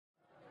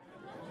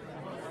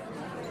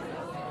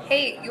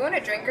Hey, you want a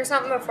drink or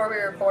something before we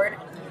record?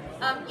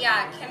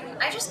 Yeah, can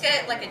I just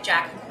get like a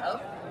Jack and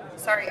Coke?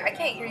 Sorry, I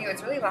can't hear you.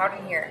 It's really loud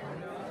in here.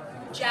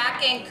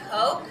 Jack and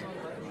Coke?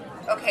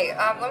 Okay,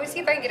 let me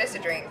see if I can get us a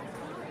drink.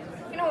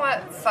 You know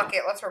what? Fuck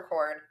it. Let's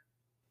record.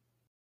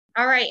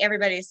 All right,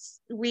 everybody.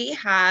 We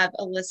have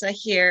Alyssa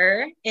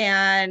here,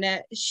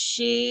 and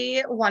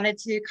she wanted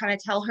to kind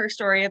of tell her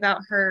story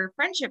about her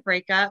friendship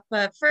breakup.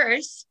 But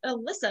first,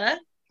 Alyssa,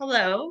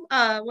 hello.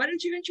 Why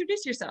don't you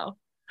introduce yourself?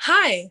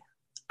 Hi,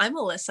 I'm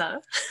Alyssa.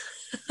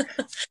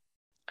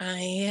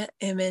 I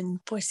am in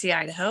Boise,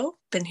 Idaho.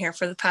 Been here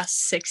for the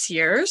past 6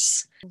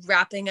 years.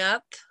 Wrapping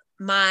up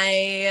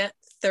my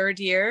third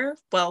year.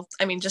 Well,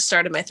 just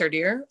started my third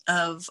year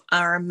of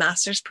our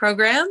master's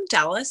program,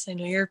 Dallas. I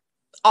know you're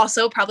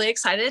also probably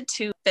excited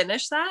to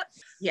finish that.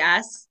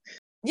 Yes.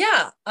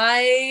 Yeah,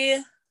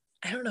 I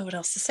don't know what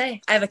else to say.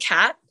 I have a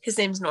cat. His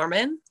name's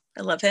Norman.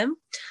 I love him.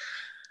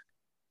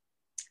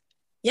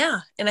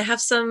 Yeah, and I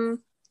have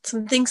some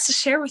things to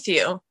share with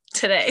you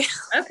today.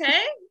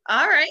 Okay.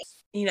 All right.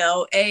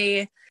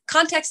 A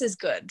context is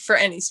good for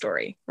any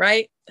story,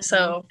 right? Mm-hmm.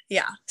 So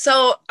yeah.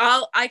 So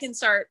I can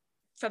start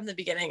from the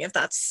beginning if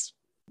that's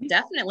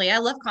definitely. I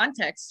love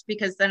context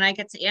because then I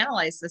get to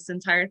analyze this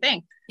entire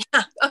thing.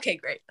 Yeah. Okay,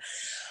 great.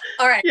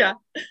 All right. Yeah.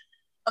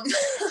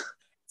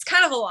 It's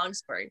kind of a long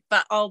story,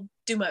 but I'll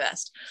do my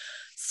best.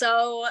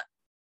 So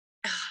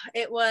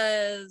that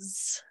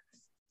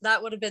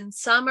would have been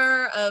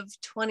summer of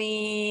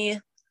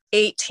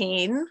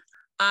 2018.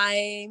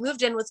 I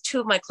moved in with two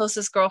of my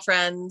closest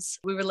girlfriends.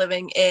 We were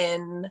living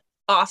in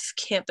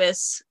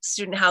off-campus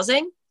student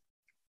housing.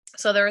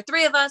 So there were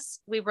three of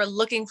us. We were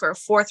looking for a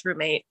fourth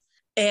roommate,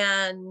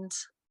 and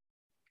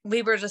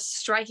we were just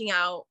striking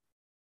out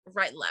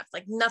right and left.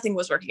 Like nothing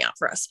was working out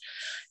for us.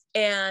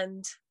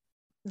 And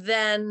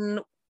then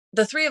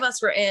the three of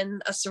us were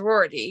in a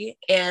sorority,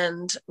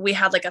 and we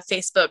had like a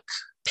Facebook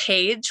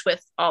page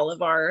with all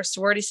of our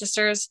sorority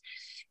sisters.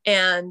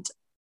 And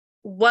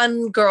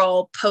one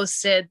girl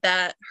posted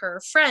that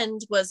her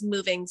friend was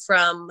moving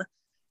from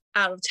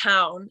out of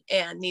town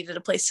and needed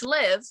a place to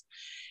live.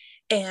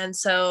 And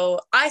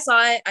so I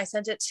saw it. I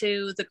sent it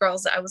to the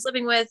girls that I was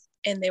living with,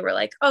 and they were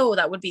like, oh,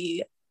 that would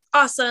be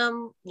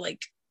awesome.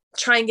 Like,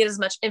 try and get as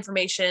much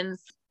information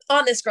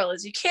on this girl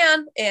as you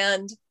can.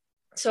 And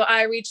so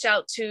I reached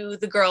out to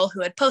the girl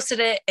who had posted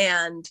it,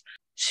 and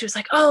she was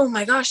like, oh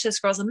my gosh, this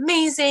girl's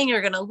amazing.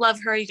 You're going to love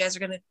her. You guys are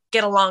going to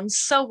get along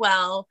so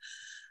well.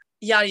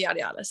 Yada, yada,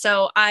 yada.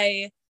 So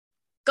I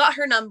got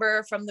her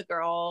number from the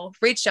girl,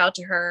 reached out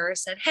to her,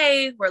 said,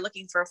 hey, we're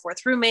looking for a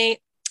fourth roommate.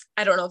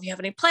 I don't know if you have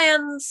any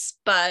plans,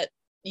 but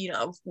we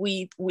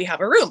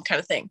have a room kind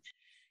of thing.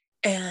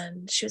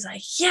 And she was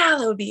like, yeah,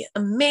 that would be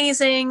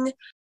amazing. I'm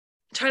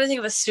trying to think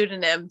of a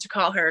pseudonym to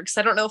call her because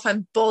I don't know if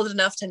I'm bold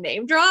enough to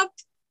name drop.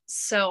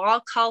 So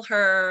I'll call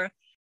her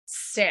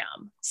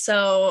Sam.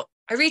 So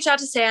I reached out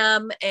to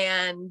Sam,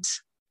 and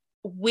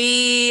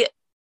we,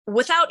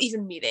 without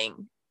even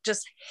meeting,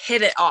 just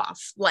hit it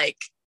off. Like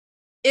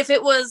if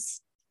it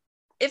was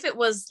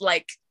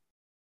like,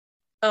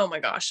 oh my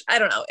gosh, I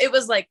don't know. It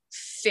was like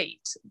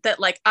fate that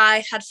like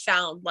I had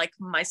found like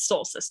my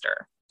soul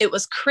sister. It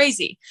was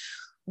crazy.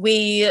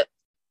 We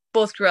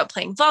both grew up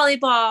playing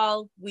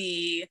volleyball.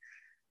 We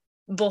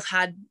both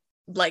had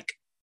like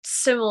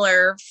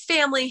similar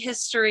family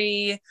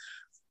history.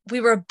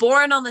 We were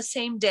born on the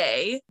same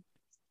day.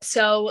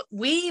 So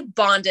we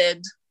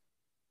bonded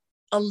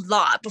a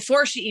lot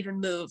before she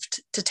even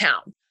moved to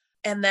town.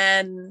 And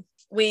then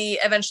we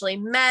eventually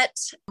met.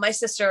 My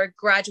sister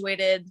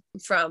graduated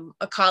from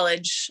a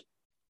college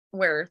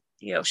where,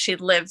 she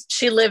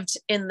lived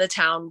in the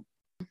town.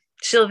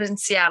 She lived in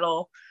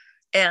Seattle,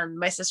 and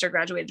my sister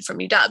graduated from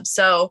UW.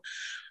 So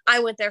I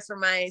went there for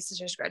my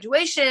sister's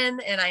graduation,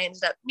 and I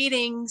ended up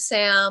meeting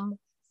Sam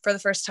for the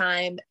first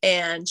time.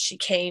 And she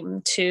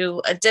came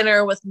to a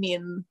dinner with me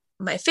and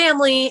my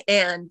family.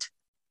 And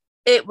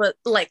it was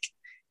like,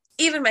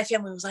 even my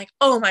family was like,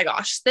 oh my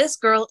gosh, this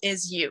girl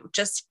is you,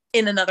 just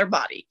in another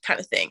body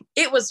kind of thing.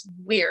 It was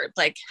weird,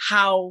 like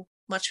how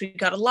much we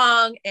got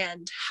along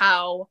and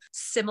how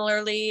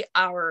similarly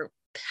our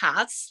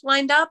paths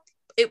lined up.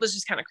 It was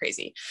just kind of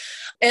crazy.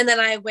 And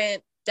then I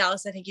went,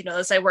 Dallas, I think you know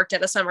this, I worked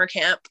at a summer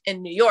camp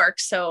in New York.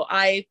 So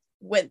I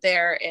went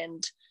there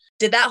and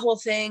did that whole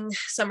thing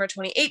summer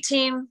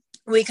 2018.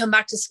 We come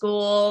back to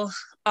school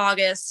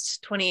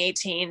August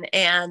 2018,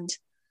 and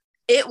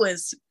it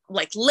was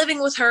like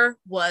living with her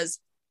was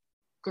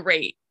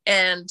great.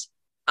 And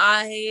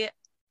I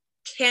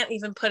can't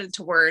even put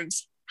into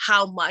words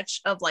how much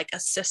of like a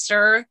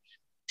sister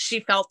she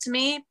felt to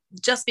me,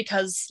 just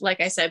because,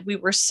 like I said, we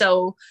were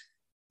so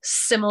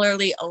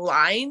similarly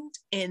aligned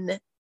in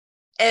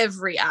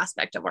every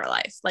aspect of our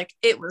life. Like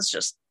it was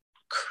just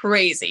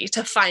crazy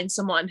to find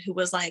someone who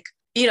was like,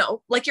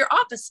 like your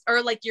opposite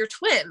or like your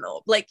twin,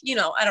 like,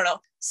 I don't know.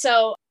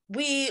 So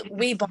we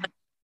bonded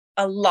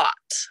a lot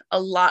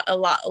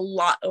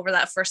over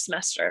that first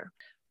semester.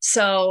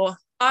 So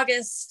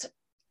August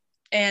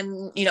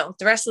and, the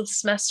rest of the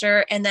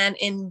semester. And then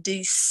in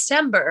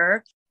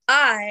December,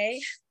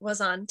 I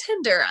was on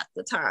Tinder at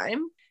the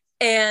time,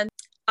 and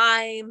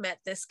I met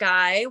this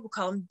guy. We'll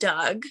call him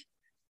Doug.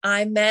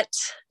 I met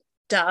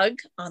Doug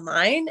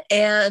online,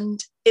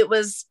 and it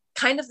was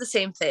kind of the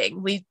same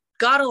thing. We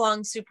got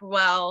along super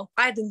well.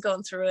 I'd been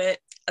going through it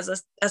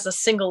as a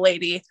single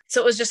lady.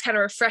 So it was just kind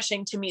of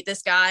refreshing to meet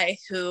this guy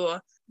who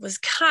was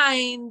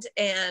kind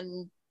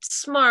and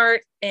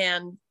smart,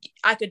 and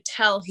I could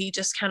tell he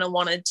just kind of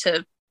wanted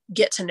to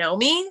get to know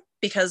me,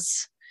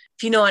 because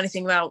if you know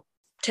anything about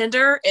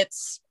Tinder,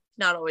 it's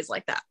not always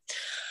like that.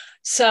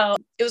 So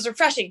it was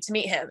refreshing to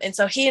meet him. And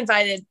so he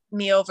invited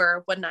me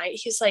over one night.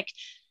 He's like,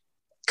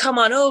 come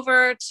on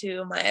over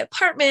to my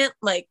apartment.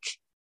 Like,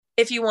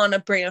 if you want to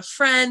bring a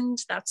friend,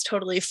 that's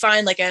totally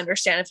fine. Like, I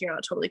understand if you're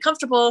not totally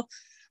comfortable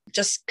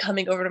just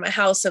coming over to my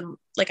house and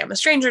like, I'm a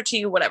stranger to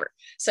you, whatever.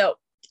 So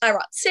I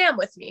brought Sam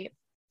with me,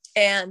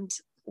 and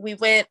we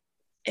went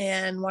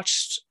and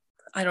watched,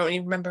 I don't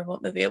even remember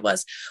what movie it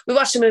was. We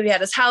watched a movie at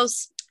his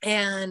house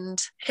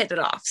and hit it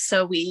off.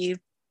 So we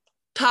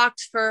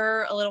talked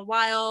for a little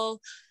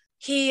while.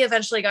 He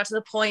eventually got to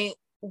the point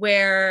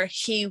where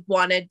he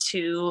wanted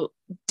to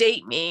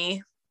date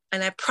me.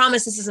 And I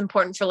promise this is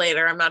important for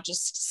later. I'm not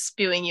just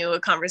spewing you a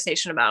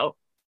conversation about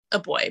a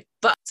boy,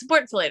 but it's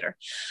important for later.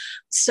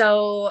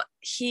 So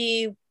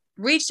he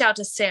reached out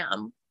to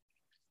Sam,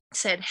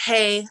 said,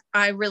 hey,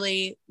 I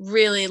really,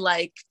 really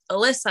like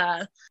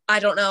Alyssa. I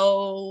don't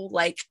know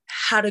like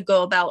how to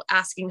go about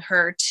asking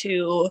her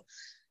to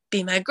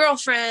be my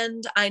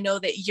girlfriend. I know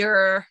that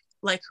you're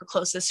like her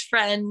closest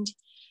friend.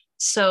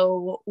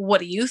 So what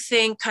do you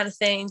think, kind of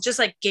thing, just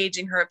like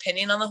gauging her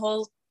opinion on the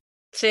whole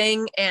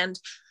thing. And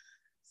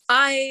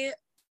I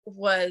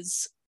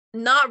was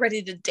not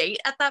ready to date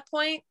at that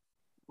point.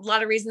 A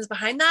lot of reasons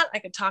behind that. I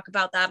could talk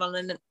about that on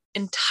an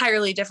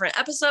entirely different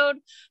episode,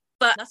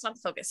 but that's not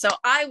the focus. So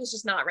I was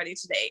just not ready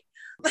to date.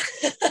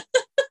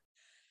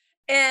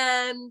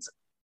 And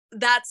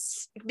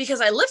that's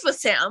because I lived with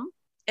Sam.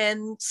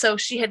 And so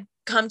she had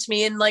come to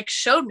me and like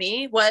showed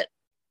me what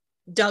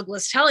Doug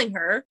was telling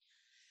her.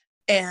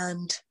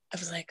 And I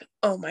was like,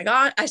 oh my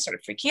God, I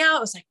started freaking out. I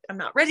was like, I'm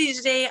not ready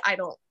to date. I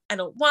don't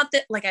want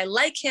that. Like, I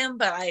like him,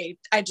 but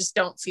I just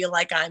don't feel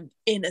like I'm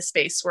in a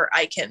space where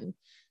I can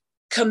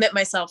commit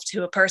myself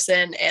to a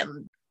person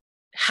and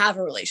have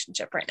a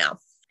relationship right now.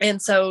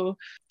 And so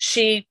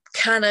she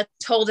kind of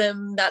told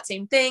him that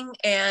same thing.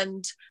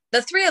 And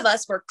the three of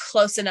us were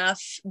close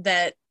enough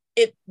that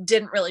it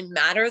didn't really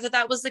matter that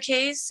that was the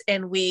case.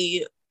 And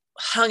we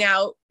hung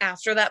out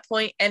after that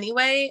point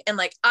anyway. And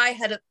like, I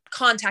had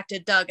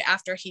contacted Doug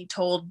after he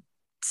told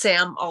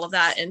Sam all of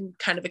that and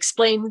kind of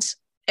explained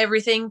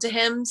everything to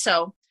him.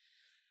 So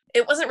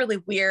it wasn't really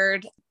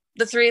weird.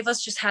 The three of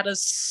us just had a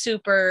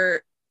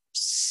super,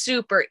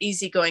 super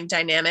easygoing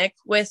dynamic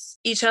with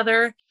each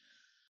other.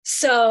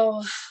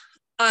 So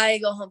I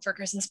go home for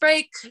Christmas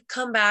break,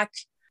 come back,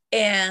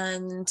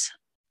 and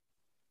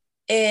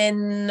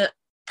in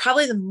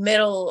probably the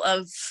middle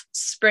of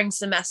spring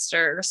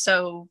semester,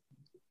 so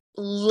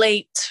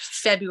late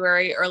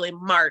February, early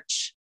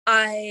March,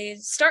 I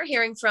start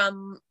hearing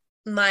from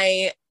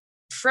my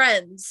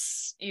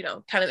friends, you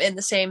know, kind of in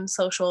the same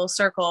social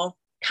circle.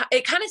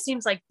 It kind of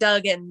seems like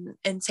Doug and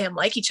Sam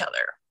like each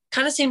other.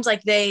 Kind of seems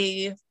like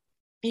they,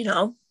 you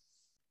know,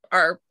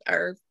 are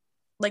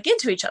like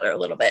into each other a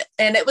little bit.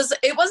 And it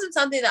wasn't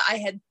something that I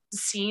had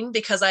seen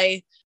because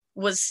I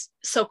was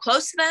so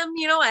close to them,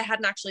 you know. I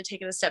hadn't actually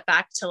taken a step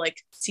back to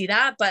like see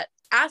that. But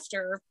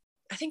after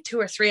I think 2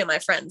 or 3 of my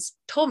friends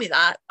told me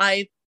that,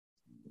 I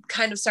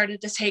kind of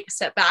started to take a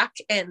step back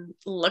and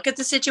look at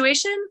the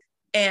situation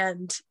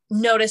and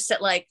notice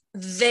that like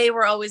they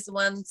were always the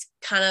ones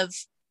kind of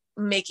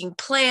making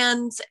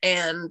plans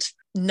and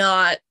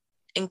not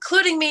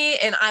including me,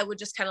 and I would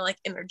just kind of like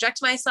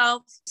interject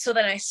myself. So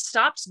then I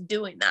stopped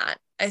doing that.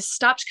 I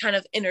stopped kind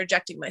of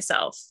interjecting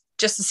myself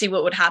just to see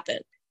what would happen.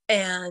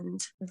 And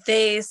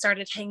they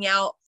started hanging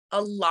out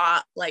a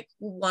lot, like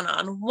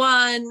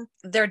one-on-one.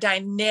 Their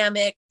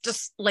dynamic,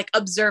 just like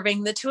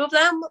observing the two of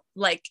them.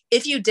 Like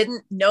if you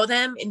didn't know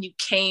them and you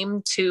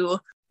came to,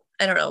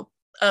 I don't know,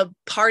 a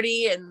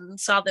party and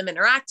saw them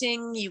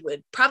interacting, you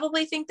would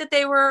probably think that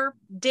they were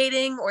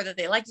dating or that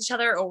they liked each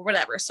other or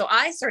whatever. So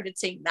I started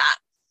seeing that.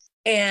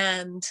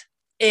 And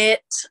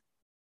it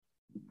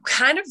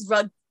kind of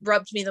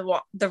rubbed me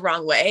the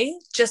wrong way,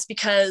 just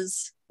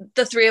because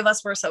the three of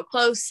us were so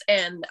close,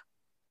 and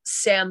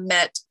Sam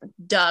met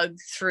Doug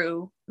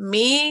through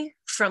me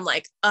from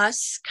like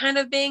us kind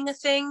of being a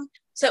thing.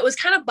 So it was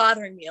kind of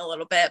bothering me a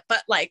little bit,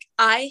 but like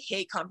I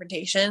hate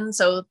confrontation.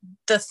 So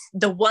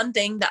the one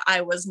thing that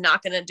I was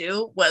not going to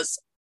do was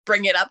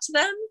bring it up to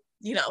them,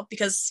 you know,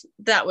 because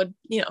that would,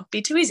 you know,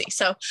 be too easy.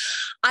 So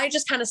I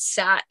just kind of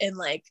sat and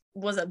like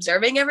was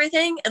observing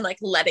everything and like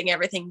letting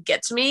everything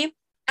get to me.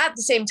 At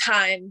the same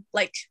time,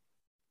 like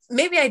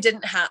maybe I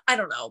didn't have, I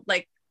don't know,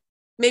 like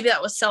maybe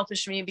that was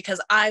selfish of me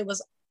because I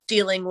was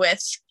dealing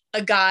with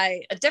a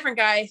different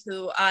guy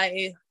who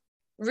I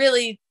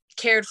really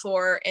cared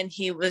for, and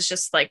he was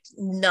just like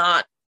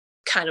not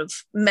kind of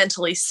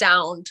mentally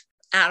sound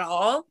at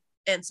all.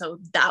 And so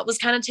that was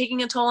kind of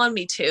taking a toll on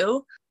me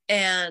too.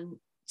 And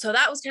so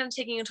that was kind of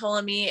taking a toll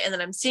on me. And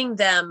then I'm seeing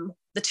them,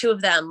 the two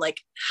of them,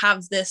 like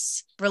have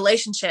this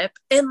relationship.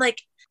 And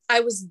like,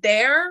 I was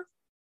there,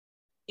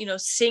 you know,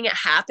 seeing it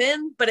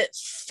happen, but it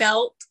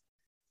felt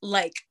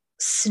like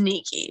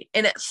sneaky,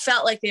 and it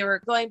felt like they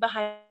were going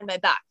behind my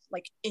back,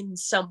 like in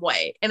some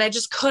way. And I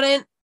just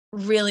couldn't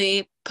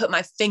really put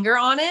my finger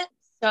on it.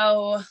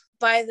 So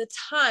by the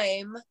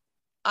time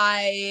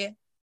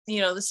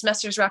the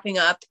semester's wrapping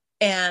up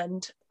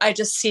and I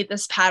just see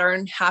this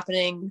pattern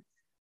happening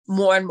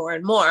more and more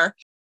and more,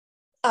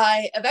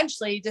 I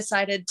eventually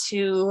decided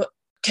to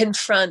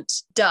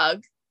confront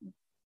Doug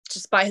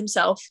just by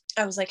himself.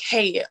 I was like,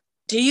 hey,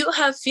 do you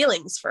have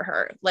feelings for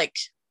her? Like,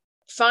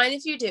 fine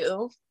if you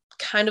do,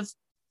 kind of,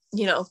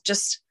 you know,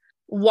 just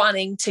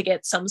wanting to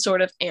get some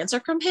sort of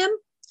answer from him.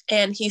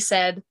 And he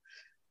said,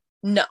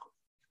 no.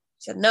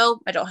 He said, no,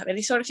 I don't have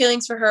any sort of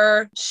feelings for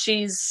her.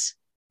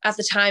 At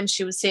the time,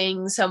 she was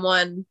seeing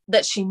someone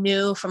that she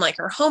knew from like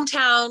her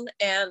hometown.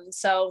 And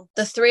so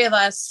the three of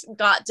us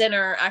got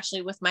dinner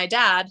actually with my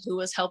dad, who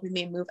was helping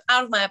me move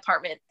out of my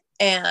apartment.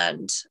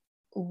 And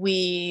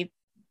we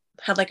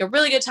had like a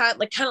really good time,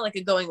 like kind of like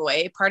a going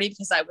away party,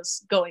 because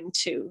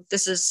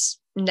this is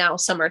now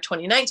summer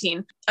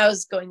 2019. I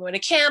was going away to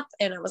camp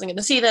and I wasn't going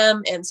to see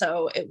them. And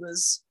so it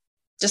was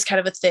just kind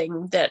of a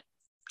thing that,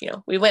 you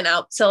know, we went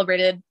out,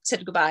 celebrated,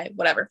 said goodbye,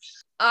 whatever.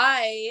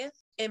 I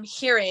am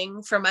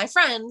hearing from my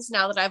friends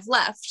now that I've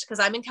left, because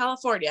I'm in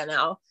California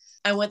now.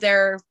 I went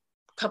there a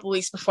couple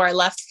weeks before I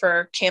left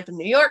for camp in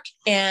New York,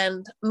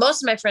 and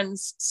most of my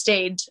friends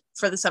stayed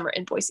for the summer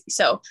in Boise.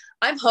 So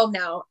I'm home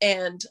now,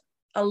 and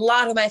a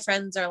lot of my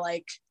friends are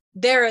like,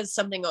 there is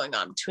something going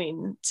on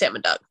between Sam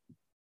and Doug.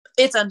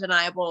 It's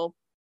undeniable.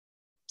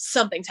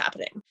 Something's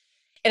happening.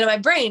 And in my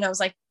brain, I was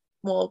like,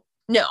 well,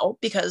 no,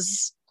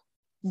 because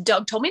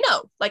Doug told me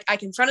no. Like, I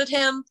confronted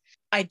him.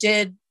 I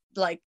did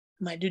like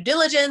my due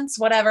diligence,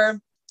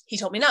 whatever. He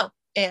told me no.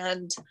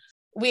 And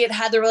we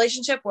had the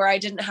relationship where I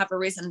didn't have a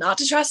reason not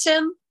to trust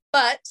him.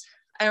 But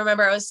I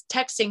remember I was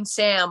texting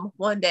Sam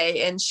one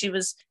day and she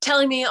was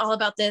telling me all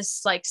about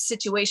this like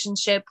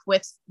situationship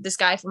with this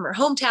guy from her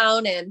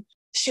hometown. And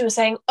she was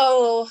saying,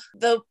 oh,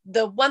 the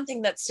one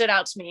thing that stood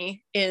out to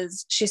me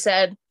is she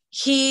said,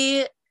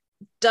 he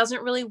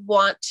doesn't really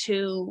want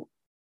to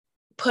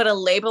put a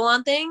label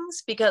on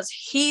things because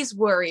he's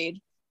worried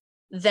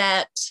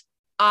that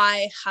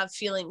I have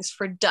feelings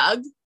for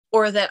Doug,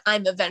 or that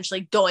I'm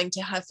eventually going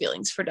to have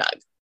feelings for Doug.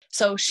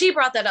 So she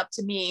brought that up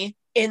to me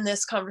in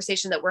this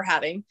conversation that we're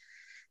having.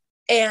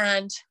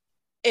 And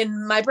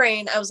in my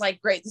brain, I was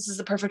like, great, this is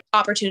the perfect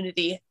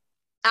opportunity.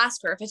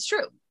 Ask her if it's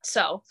true.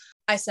 So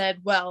I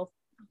said, well,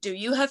 do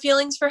you have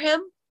feelings for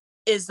him?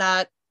 Is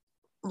that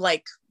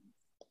like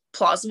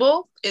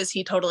plausible? Is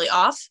he totally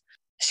off?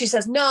 She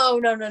says,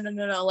 no.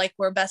 Like,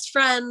 we're best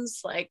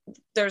friends. Like,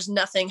 there's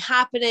nothing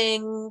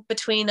happening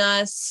between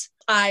us.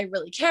 I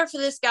really care for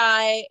this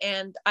guy.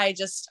 And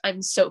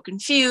I'm so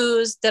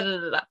confused. Da, da,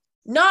 da, da.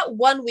 Not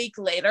 1 week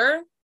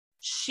later,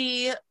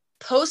 she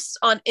posts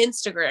on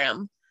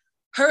Instagram,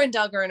 her and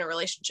Doug are in a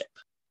relationship.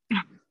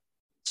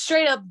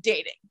 Straight up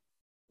dating.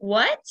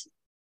 What?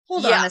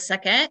 Hold on a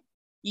second.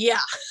 Yeah.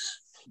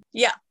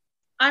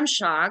 I'm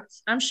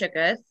shocked. I'm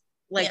shooketh.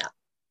 Like,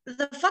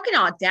 the fucking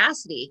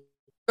audacity.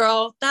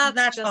 Girl,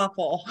 that's just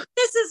awful.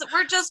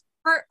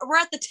 We're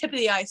at the tip of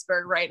the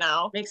iceberg right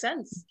now. Makes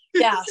sense.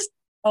 Yes.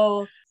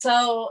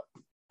 So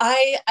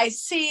I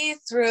see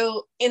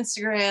through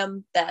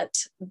Instagram that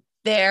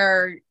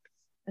they're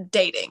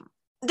dating.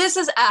 This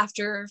is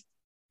after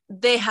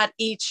they had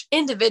each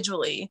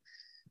individually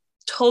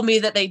told me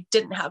that they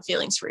didn't have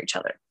feelings for each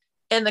other.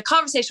 And the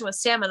conversation with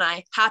Sam and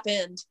I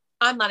happened,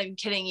 I'm not even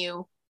kidding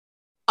you,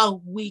 a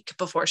week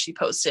before she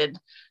posted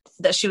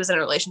that she was in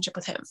a relationship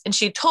with him. And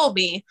she told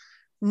me,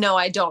 no,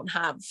 I don't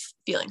have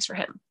feelings for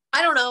him.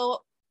 I don't know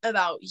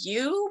about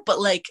you,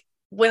 but like,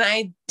 when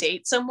I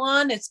date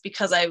someone, it's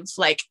because I've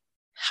like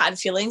had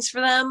feelings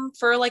for them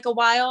for like a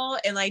while,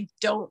 and I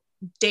don't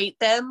date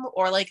them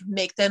or like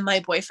make them my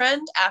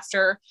boyfriend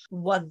after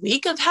 1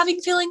 week of having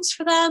feelings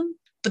for them.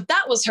 But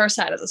that was her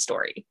side of the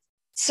story.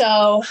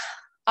 So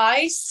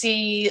I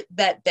see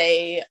that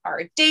they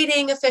are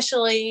dating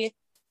officially,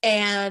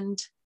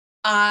 and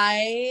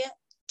I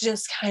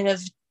just kind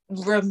of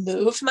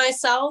removed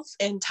myself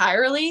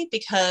entirely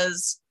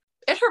because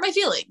it hurt my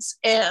feelings.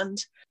 And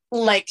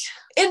like,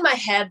 in my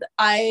head,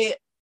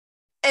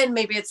 and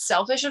maybe it's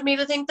selfish of me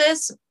to think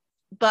this,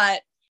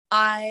 but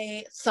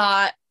I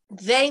thought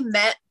they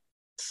met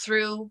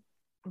through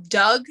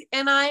Doug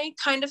and I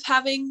kind of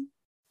having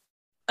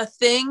a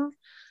thing.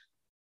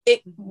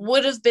 It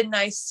would have been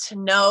nice to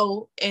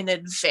know in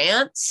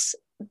advance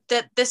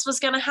that this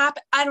was going to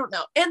happen. I don't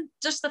know. And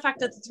just the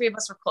fact that the three of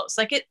us were close,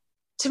 like, it,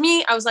 to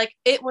me, I was like,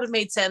 it would have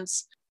made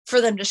sense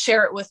for them to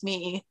share it with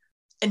me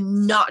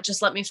and not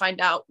just let me find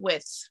out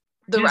with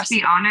the just rest.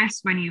 Be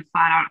honest when you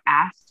flat out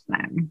asked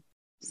them.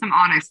 Some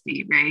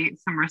honesty, right?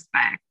 Some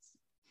respect.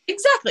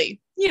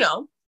 Exactly. You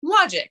know,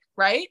 logic,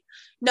 right?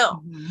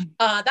 No,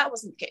 that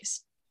wasn't the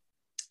case.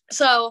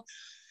 So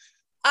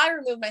I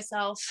removed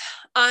myself.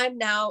 I'm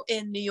now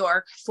in New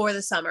York for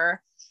the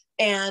summer,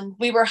 and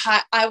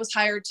I was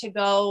hired to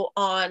go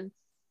on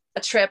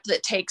a trip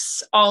that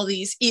takes all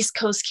these East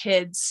Coast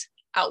kids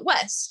out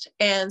west.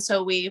 And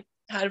so we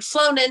had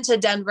flown into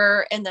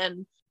Denver, and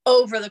then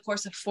over the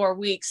course of 4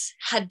 weeks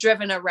had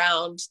driven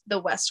around the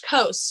West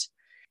Coast.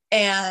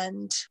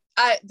 And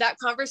that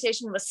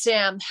conversation with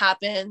Sam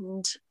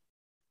happened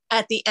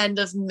at the end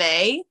of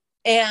May.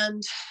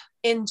 And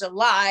in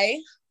July,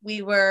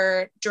 we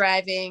were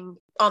driving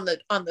on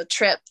the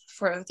trip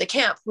for the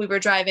camp. We were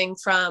driving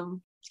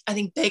from, I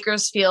think,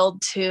 Vegas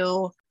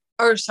to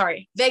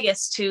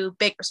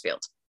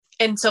Bakersfield.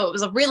 And so it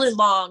was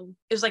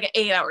it was like an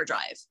 8-hour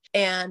drive.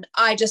 And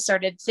I just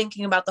started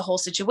thinking about the whole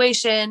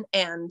situation,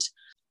 and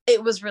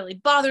it was really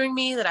bothering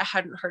me that I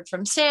hadn't heard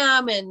from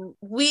Sam. And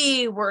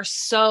we were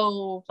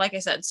so, like I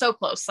said, so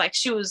close. Like,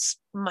 she was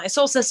my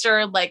soul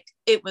sister. Like,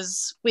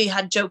 we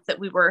had joked that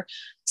we were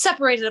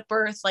separated at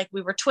birth. Like,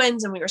 we were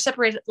twins and we were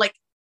separated. Like,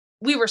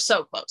 we were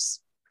so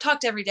close,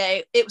 talked every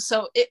day. It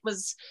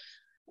was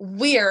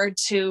weird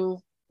to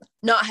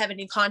not have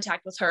any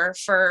contact with her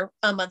for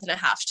a month and a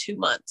half, 2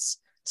 months,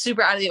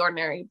 super out of the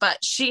ordinary.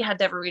 But she had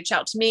never reached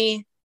out to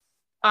me.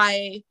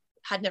 I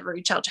had never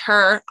reached out to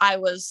her. I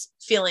was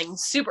feeling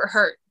super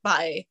hurt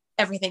by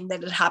everything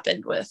that had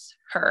happened with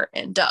her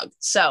and Doug.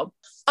 So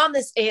on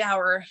this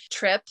 8-hour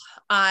trip,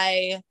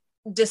 I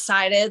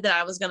decided that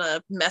I was going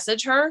to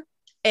message her.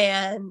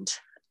 And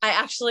I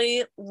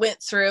actually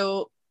went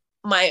through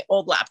my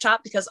old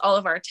laptop because all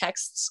of our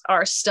texts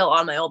are still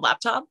on my old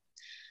laptop.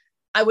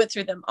 I went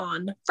through them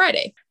on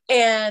Friday,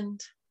 and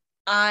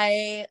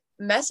I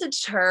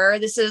messaged her.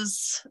 This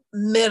is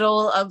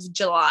middle of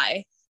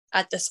July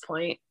at this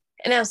point.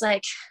 And I was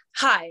like,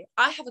 hi,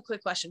 I have a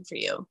quick question for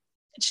you.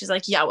 And she's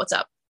like, yeah, what's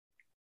up?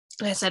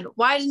 And I said,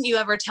 why didn't you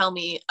ever tell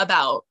me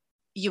about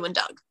you and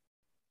Doug?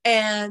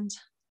 And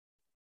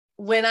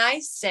when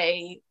I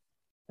say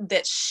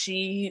that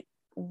she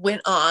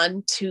went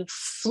on to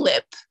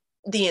flip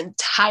the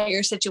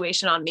entire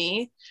situation on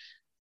me,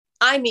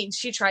 I mean,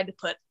 she tried to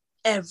put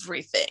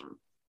everything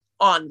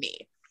on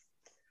me.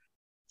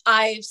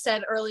 I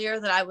said earlier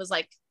that I was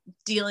like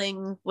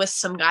dealing with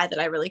some guy that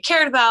I really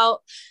cared about.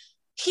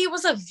 He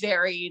was a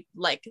very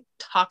like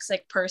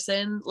toxic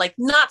person, like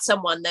not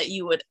someone that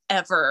you would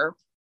ever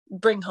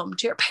bring home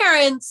to your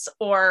parents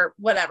or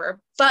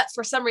whatever. But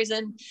for some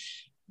reason,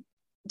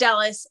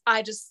 Dallas,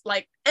 I just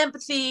like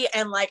empathy,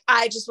 and like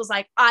I just was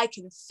like, I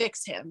can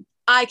fix him.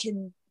 I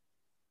can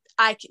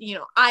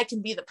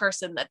be the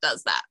person that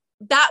does that.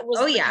 That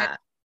was the kind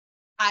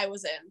I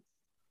was in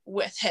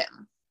with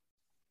him.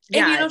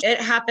 Yeah, and, it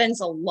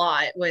happens a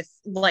lot with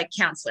like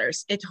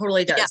counselors. It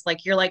totally does. Yeah.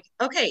 Like, you're like,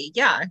 okay,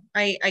 yeah,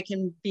 I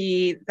can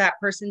be that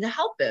person to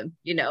help him,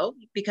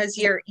 because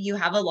you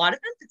have a lot of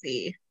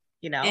empathy,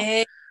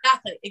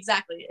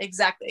 Exactly.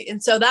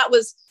 And so that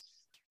was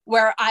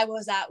where I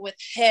was at with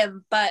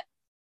him. But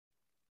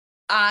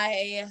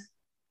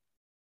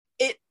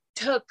it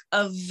took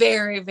a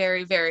very,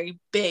 very, very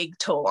big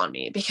toll on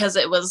me because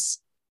it was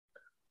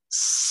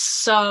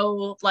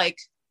so like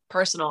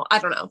personal. I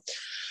don't know.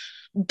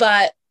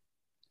 But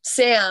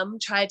Sam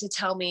tried to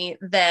tell me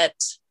that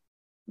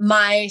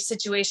my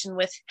situation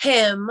with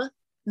him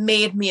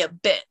made me a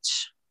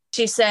bitch.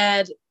 She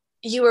said,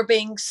 you were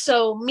being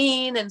so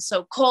mean and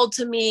so cold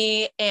to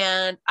me,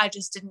 and I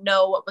just didn't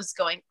know what was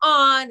going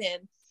on,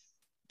 and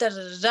da da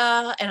da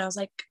da. And I was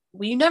like,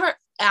 well, you never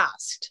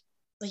asked.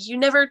 Like, you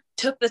never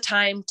took the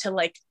time to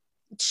like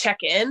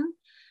check in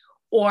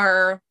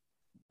or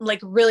like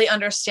really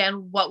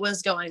understand what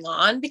was going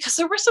on, because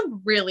there were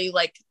some really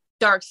like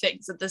dark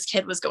things that this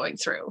kid was going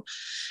through.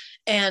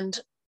 And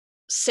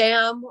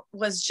Sam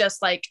was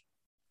just like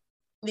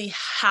the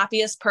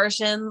happiest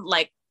person,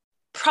 like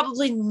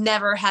probably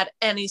never had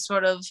any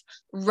sort of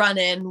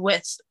run-in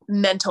with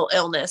mental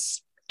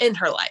illness in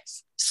her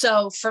life.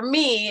 So for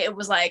me, it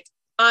was like,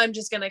 I'm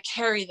just going to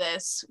carry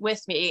this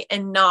with me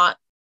and not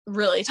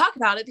really talk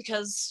about it,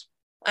 because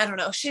I don't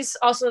know, she's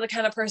also the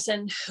kind of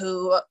person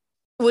who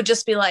would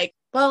just be like,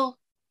 well,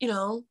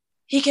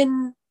 he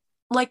can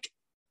like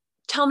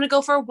tell him to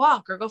go for a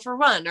walk or go for a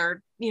run,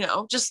 or,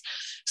 just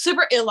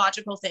super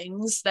illogical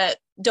things that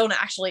don't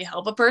actually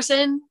help a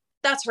person.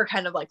 That's her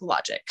kind of like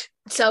logic.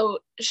 So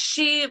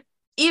she,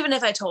 even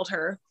if I told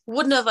her,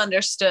 wouldn't have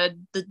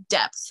understood the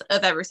depth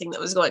of everything that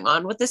was going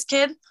on with this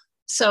kid.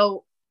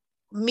 So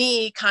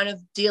me kind of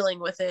dealing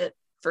with it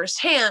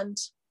firsthand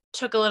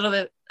took a little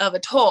bit of a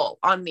toll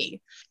on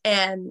me.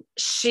 And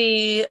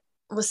she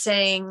was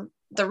saying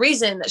the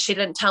reason that she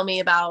didn't tell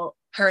me about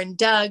her and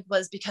Doug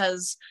was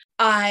because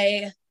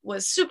I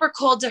was super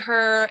cold to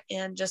her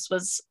and just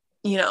was,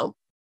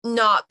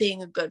 not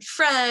being a good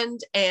friend,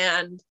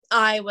 and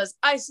I was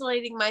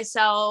isolating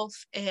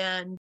myself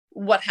and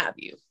what have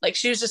you. Like,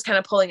 she was just kind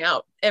of pulling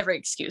out every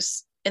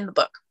excuse in the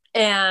book.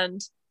 And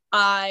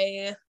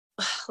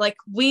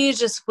we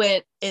just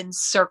went in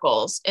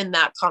circles in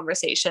that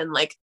conversation,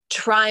 like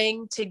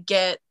trying to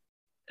get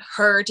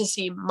her to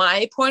see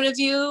my point of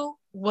view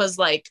was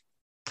like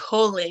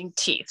pulling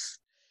teeth.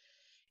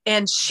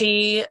 And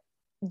she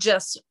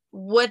just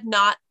would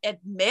not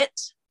admit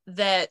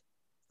that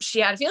she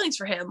had feelings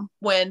for him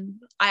when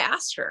I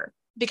asked her,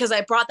 because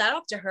I brought that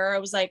up to her. I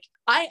was like,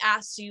 I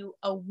asked you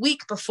a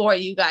week before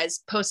you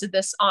guys posted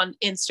this on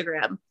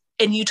Instagram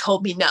and you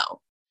told me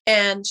no.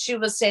 And she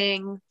was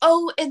saying,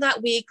 oh, in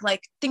that week,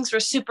 like things were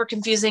super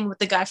confusing with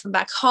the guy from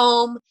back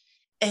home.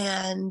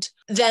 And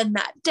then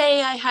that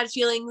day I had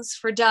feelings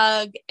for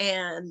Doug.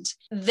 And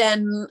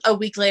then a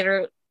week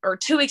later or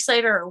 2 weeks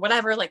later or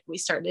whatever, like we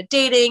started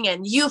dating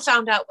and you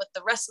found out with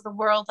the rest of the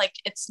world, like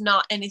it's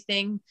not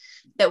anything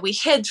that we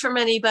hid from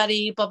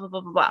anybody, blah, blah,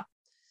 blah, blah, blah,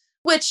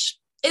 which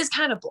is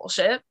kind of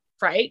bullshit,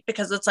 right?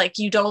 Because it's like,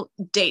 you don't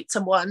date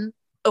someone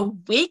a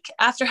week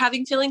after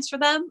having feelings for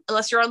them,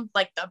 unless you're on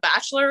like The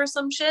Bachelor or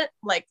some shit.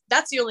 Like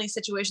that's the only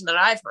situation that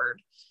I've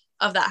heard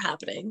of that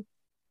happening.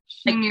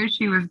 She knew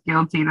she was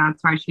guilty.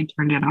 That's why she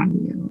turned it on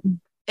you.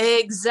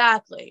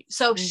 Exactly.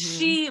 So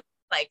she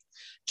like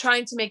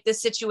trying to make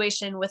this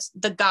situation with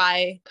the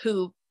guy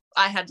who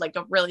I had like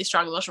a really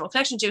strong emotional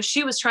connection to.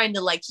 She was trying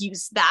to like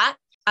use that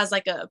as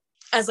like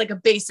a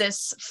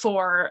basis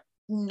for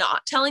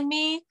not telling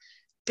me,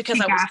 because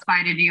She I was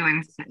gaslighted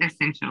you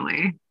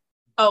essentially.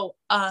 Oh,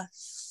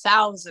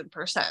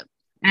 1,000%.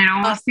 And it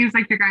almost seems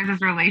like your guys'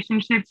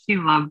 relationship, she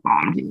love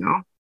bombed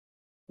you.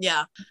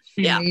 Yeah.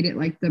 She made it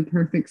like the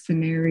perfect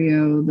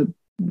scenario,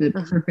 the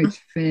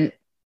perfect fit.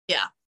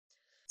 Yeah.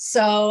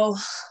 So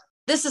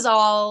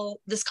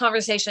this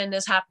conversation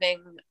is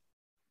happening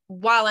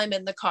while I'm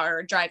in the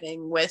car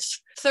driving with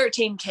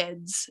 13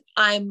 kids.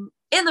 I'm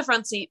in the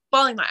front seat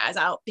bawling my eyes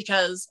out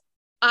because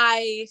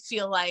I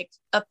feel like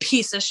a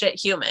piece of shit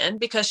human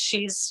because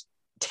she's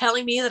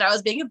telling me that I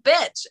was being a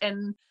bitch.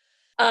 And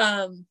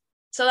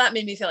so that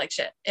made me feel like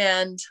shit.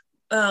 And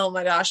oh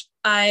my gosh,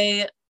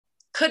 I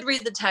could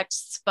read the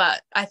texts,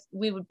 but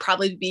we would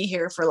probably be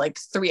here for like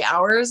 3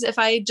 hours if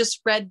I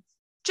just read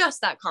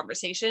just that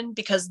conversation,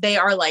 because they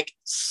are like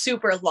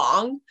super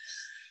long.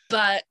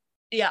 But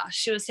yeah,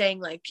 she was saying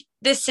like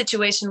this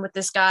situation with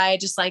this guy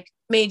just like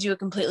made you a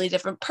completely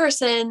different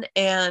person.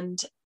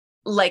 And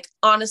like,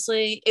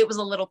 honestly, it was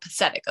a little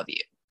pathetic of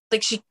you.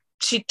 Like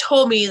she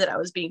told me that I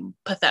was being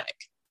pathetic,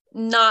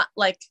 not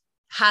like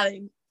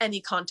having any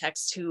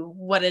context to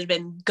what had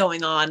been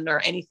going on or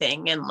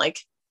anything. And like,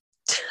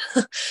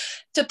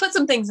 to put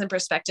some things in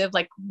perspective,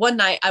 like one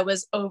night I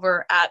was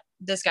over at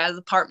this guy's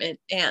apartment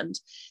and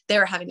they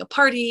were having a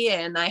party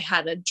and I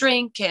had a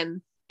drink,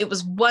 and it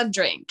was one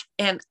drink,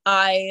 and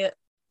I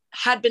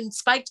had been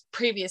spiked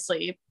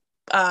previously.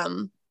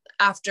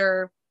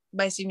 After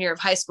my senior year of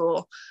high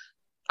school,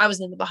 I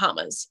was in the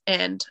Bahamas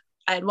and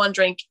I had one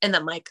drink and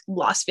then like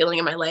lost feeling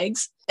in my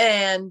legs.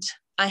 And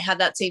I had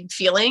that same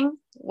feeling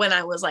when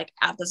I was like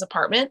at this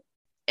apartment,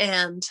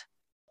 and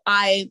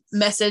I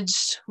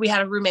messaged, we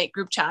had a roommate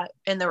group chat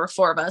and there were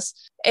 4 of us.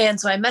 And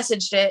so I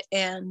messaged it,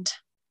 and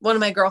one of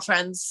my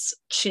girlfriends,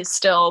 she's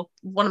still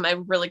one of my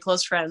really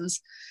close friends,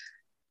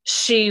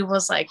 she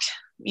was like,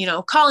 you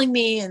know, calling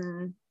me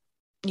and,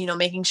 you know,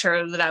 making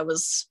sure that I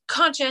was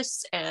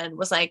conscious, and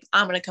was like,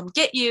 I'm going to come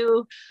get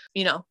you,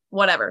 you know,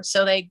 whatever.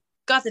 So they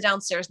got the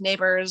downstairs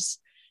neighbors.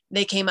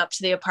 They came up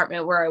to the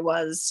apartment where I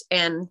was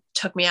and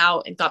took me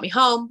out and got me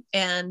home.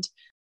 And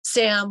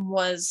Sam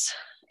was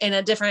in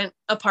a different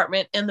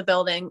apartment in the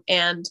building.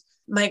 And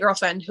my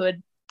girlfriend who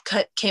had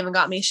came and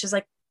got me, she's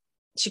like,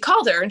 she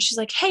called her and she's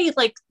like, hey,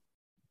 like,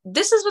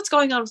 this is what's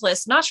going on with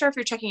Liz. Not sure if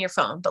you're checking your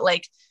phone, but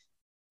like,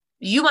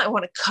 you might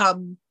want to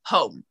come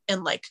home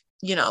and like,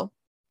 you know,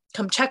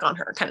 come check on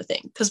her kind of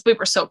thing. Cause we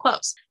were so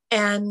close.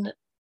 And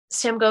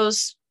Sam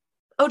goes,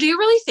 oh, do you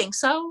really think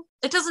so?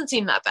 It doesn't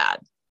seem that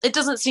bad. It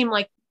doesn't seem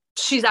like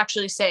she's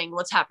actually saying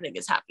what's happening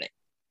is happening,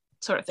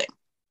 sort of thing.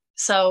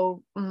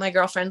 So my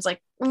girlfriend's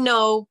like,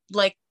 no,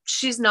 like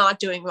she's not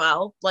doing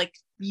well. Like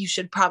you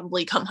should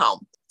probably come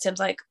home. Sam's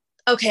like,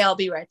 okay, I'll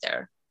be right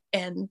there.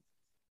 And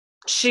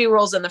she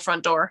rolls in the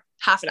front door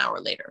half an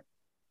hour later.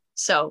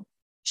 So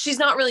she's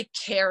not really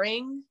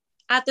caring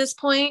at this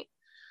point.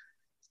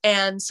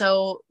 And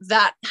so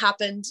that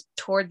happened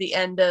toward the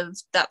end of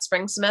that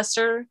spring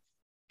semester.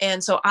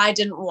 And so I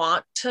didn't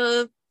want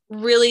to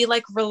really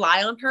like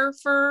rely on her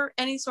for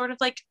any sort of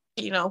like,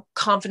 you know,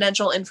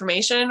 confidential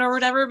information or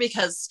whatever,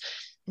 because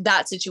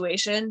that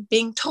situation,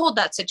 being told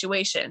that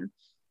situation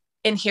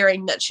and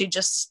hearing that she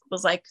just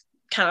was like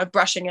kind of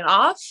brushing it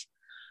off,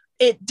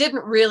 it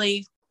didn't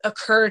really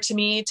occur to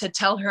me to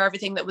tell her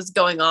everything that was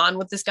going on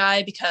with this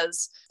guy,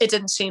 because it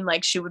didn't seem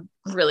like she would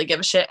really give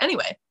a shit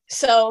anyway.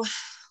 So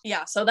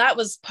yeah, so that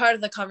was part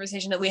of the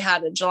conversation that we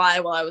had in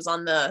July while I was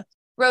on the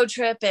road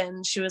trip.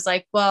 And she was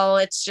like, well,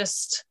 it's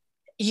just,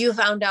 you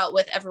found out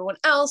with everyone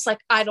else.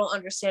 Like, I don't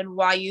understand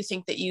why you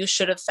think that you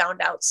should have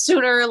found out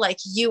sooner. Like,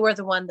 you were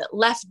the one that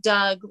left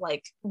Doug,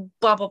 like,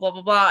 blah, blah, blah,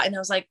 blah, blah. And I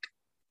was like,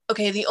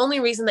 okay, the only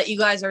reason that you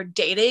guys are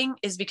dating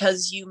is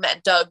because you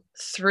met Doug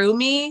through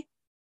me.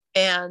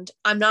 And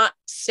I'm not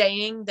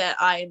saying that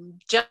I'm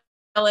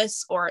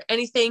jealous or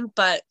anything,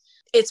 but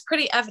it's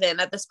pretty evident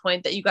at this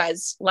point that you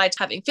guys liked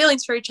having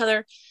feelings for each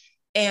other.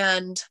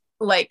 And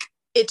like,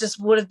 it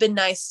just would have been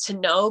nice to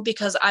know,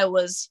 because I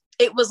was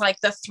it was like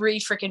the three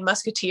freaking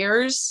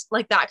musketeers,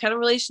 like that kind of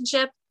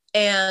relationship.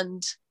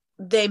 And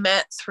they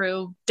met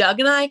through Doug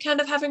and I kind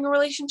of having a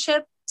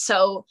relationship.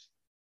 So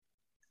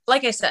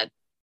like I said,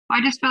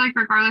 I just feel like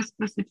regardless of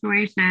the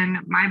situation,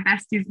 my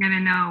bestie's gonna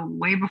know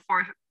way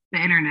before the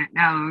internet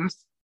knows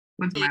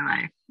what's my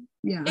life.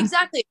 Yeah.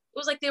 exactly. It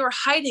was like they were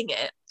hiding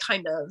it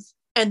kind of,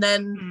 and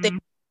then they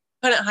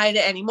couldn't hide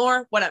it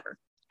anymore, whatever.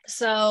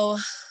 So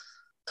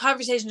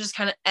conversation just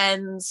kind of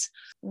ends.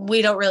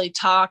 We don't really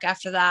talk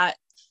after that.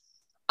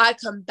 I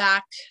come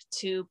back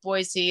to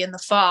Boise in the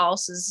fall.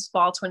 So this is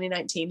fall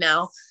 2019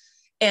 now.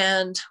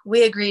 And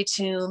we agree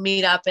to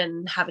meet up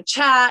and have a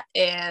chat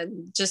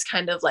and just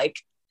kind of like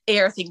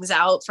air things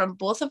out from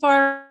both of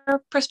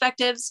our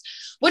perspectives,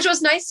 which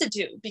was nice to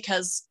do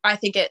because I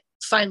think it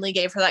finally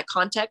gave her that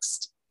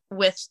context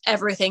with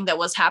everything that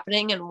was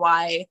happening and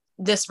why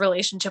this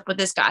relationship with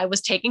this guy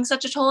was taking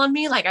such a toll on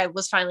me. Like I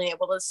was finally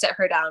able to sit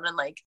her down and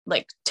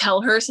like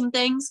tell her some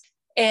things.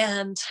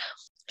 And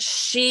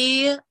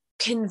she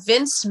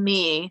convinced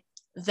me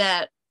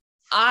that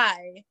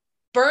I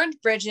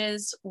burned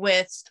bridges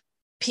with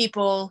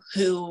people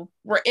who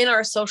were in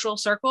our social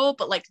circle,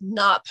 but like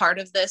not part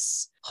of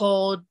this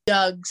whole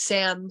Doug,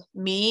 Sam,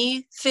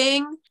 me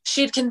thing.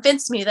 She had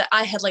convinced me that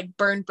I had like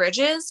burned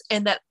bridges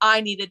and that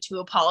I needed to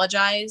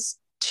apologize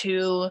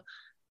to,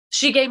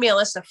 she gave me a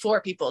list of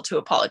 4 people to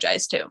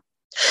apologize to.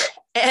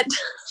 And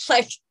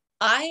like,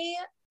 I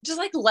just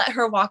like let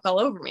her walk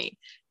all over me.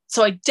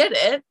 So I did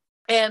it.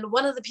 And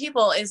one of the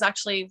people is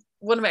actually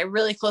one of my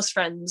really close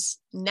friends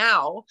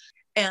now.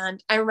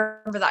 And I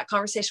remember that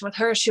conversation with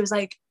her. She was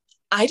like,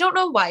 I don't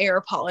know why you're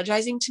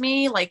apologizing to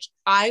me. Like,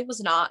 I was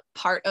not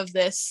part of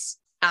this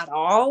at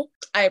all.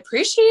 I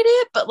appreciate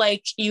it, but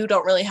like, you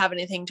don't really have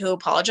anything to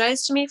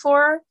apologize to me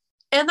for.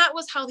 And that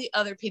was how the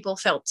other people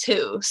felt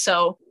too.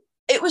 So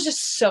it was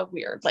just so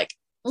weird. Like,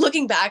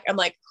 looking back, I'm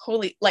like,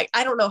 holy, like,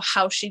 I don't know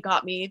how she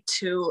got me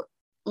to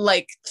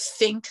like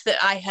think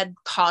that I had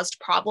caused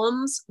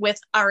problems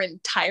with our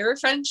entire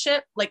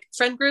friendship, like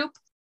friend group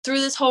through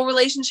this whole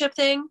relationship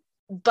thing.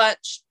 But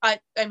I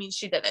mean,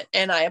 she did it.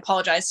 And I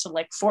apologized to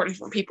like 4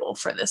 different people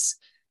for this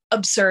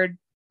absurd,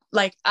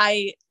 like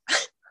my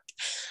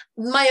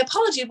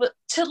apology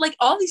to like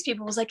all these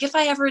people was like, if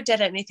I ever did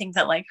anything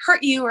that like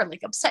hurt you or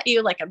like upset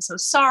you, like, I'm so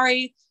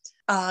sorry.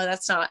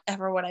 That's not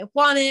ever what I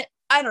wanted.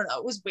 I don't know.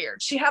 It was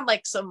weird. She had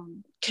like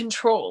some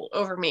control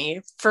over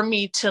me for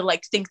me to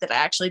like think that I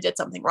actually did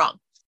something wrong.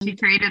 She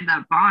created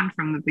that bond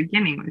from the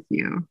beginning with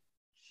you.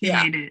 She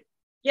made it.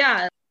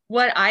 Yeah.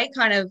 What I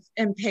kind of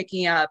am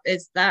picking up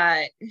is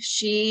that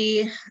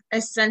she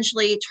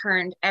essentially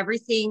turned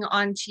everything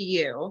onto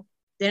you,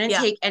 didn't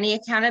take any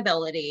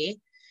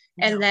accountability.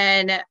 No. And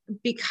then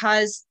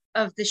because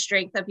of the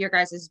strength of your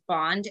guys'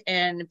 bond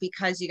and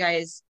because you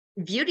guys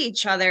viewed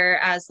each other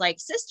as like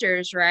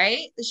sisters,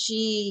 right?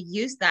 She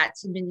used that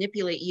to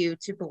manipulate you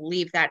to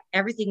believe that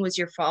everything was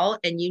your fault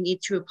and you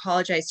need to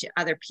apologize to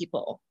other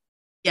people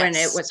when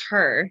it was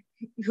her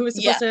who was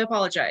supposed to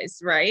apologize,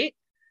 right?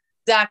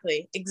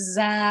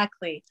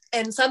 Exactly.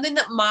 And something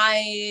that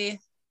my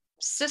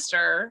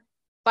sister,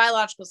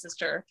 biological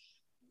sister,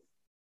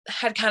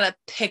 had kind of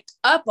picked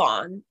up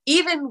on,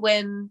 even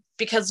when,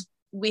 because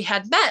we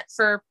had met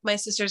for my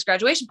sister's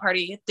graduation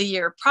party the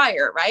year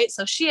prior, right?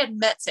 So she had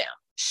met Sam.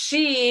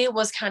 She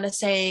was kind of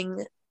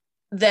saying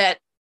that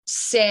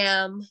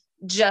Sam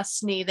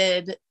just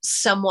needed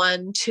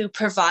someone to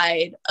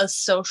provide a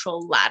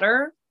social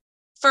ladder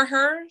for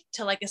her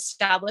to like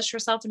establish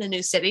herself in a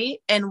new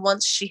city. And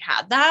once she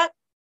had that,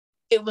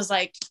 it was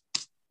like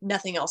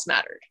nothing else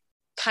mattered.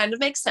 Kind of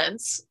makes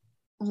sense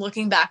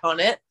looking back on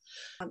it.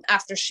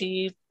 After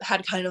she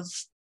had kind of,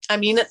 I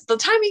mean, the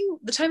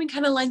timing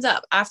kind of lines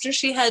up. After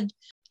she had,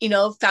 you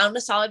know, found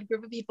a solid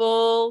group of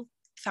people,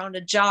 found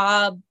a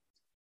job,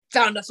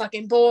 found a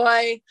fucking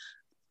boy,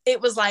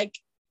 it was like,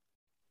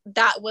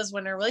 that was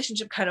when our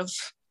relationship kind of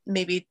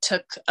maybe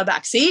took a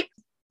back seat.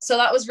 So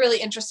that was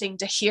really interesting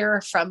to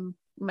hear from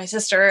my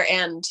sister.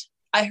 And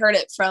I heard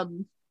it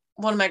from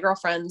one of my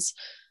girlfriends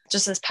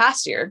just this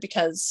past year,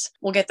 because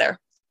we'll get there.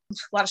 A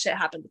lot of shit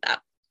happened with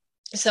that.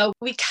 So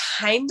we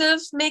kind of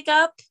make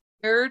up.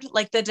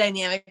 Like the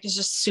dynamic is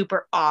just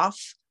super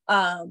off.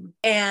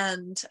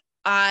 And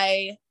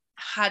I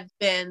had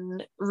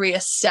been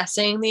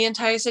reassessing the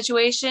entire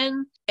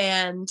situation.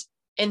 And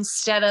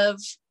instead of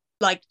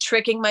like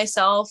tricking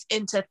myself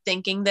into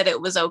thinking that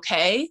it was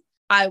okay,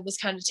 I was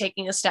kind of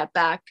taking a step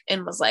back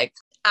and was like,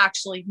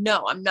 actually,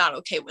 no, I'm not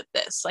okay with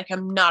this. Like,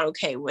 I'm not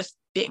okay with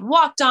being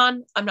walked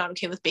on. I'm not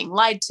okay with being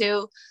lied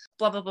to,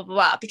 blah, blah, blah, blah,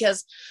 blah.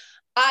 Because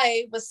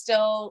I was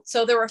still,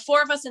 so there were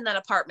 4 of us in that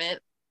apartment.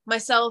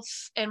 Myself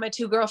and my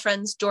 2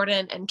 girlfriends,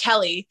 Jordan and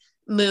Kelly,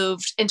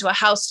 moved into a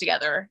house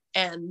together,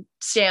 and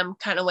Sam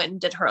kind of went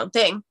and did her own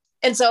thing.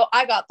 And so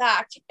I got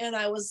back and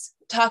I was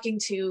talking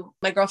to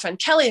my girlfriend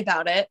Kelly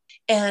about it.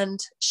 And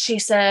she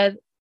said,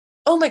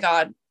 oh my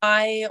God,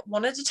 I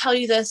wanted to tell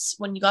you this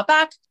when you got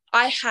back.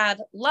 I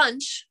had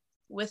lunch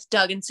with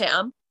Doug and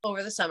Sam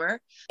over the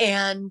summer,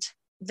 and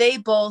they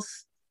both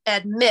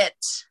admit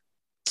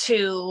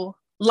to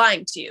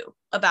lying to you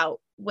about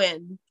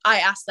when I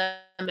asked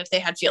them if they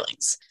had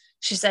feelings.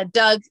 She said,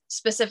 Doug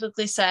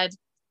specifically said,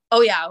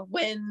 oh yeah,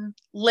 when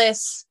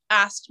Liz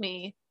asked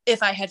me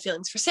if I had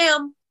feelings for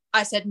Sam,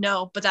 I said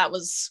no, but that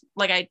was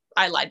like,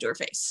 I lied to her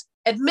face.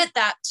 Admit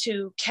that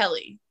to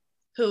Kelly,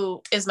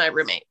 who is my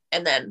roommate.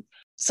 And then,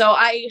 so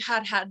I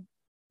had,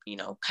 you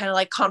know, kind of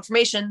like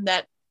confirmation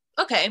that,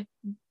 okay,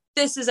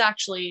 this is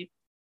actually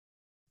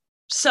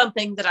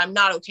something that I'm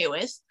not okay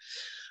with.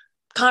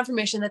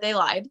 Confirmation that they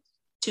lied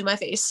to my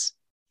face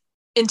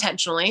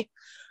intentionally.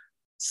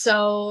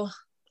 So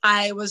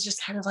I was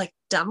just kind of like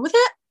done with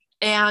it.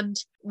 And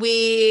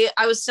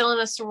I was still in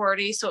a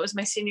sorority. So it was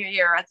my senior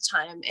year at the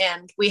time.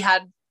 And we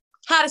had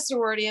a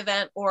sorority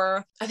event,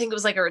 or I think it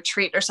was like a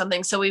retreat or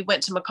something. So we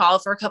went to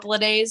McCall for a couple of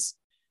days.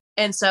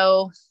 And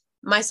so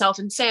myself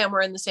and Sam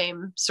were in the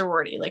same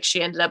sorority. Like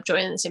she ended up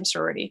joining the same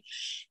sorority.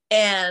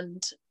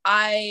 And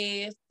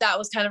that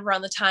was kind of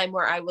around the time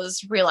where I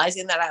was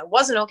realizing that I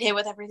wasn't okay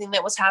with everything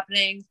that was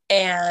happening.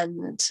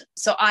 And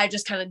so I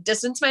just kind of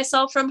distanced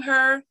myself from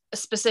her,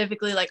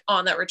 specifically like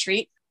on that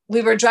retreat.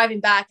 We were driving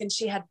back and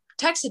she had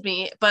texted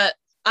me, but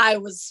I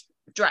was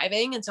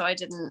driving. And so I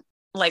didn't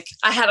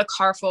I had a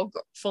car full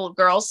of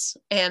girls,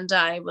 and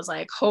I was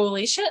like,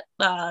 holy shit,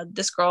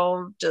 this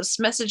girl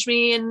just messaged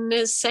me and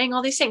is saying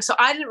all these things. So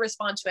I didn't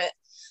respond to it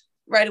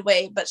right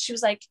away, but she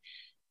was like,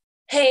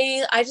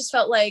 hey, I just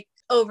felt like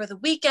over the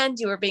weekend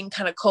you were being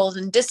kind of cold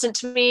and distant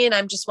to me. And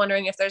I'm just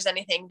wondering if there's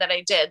anything that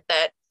I did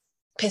that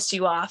pissed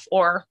you off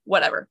or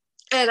whatever.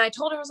 And I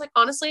told her, I was like,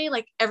 honestly,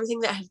 like everything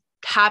that had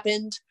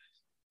happened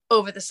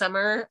over the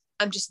summer,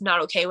 I'm just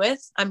not okay with.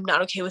 I'm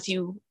not okay with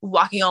you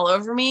walking all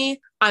over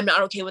me. I'm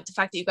not okay with the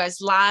fact that you guys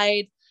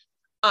lied.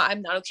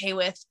 I'm not okay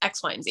with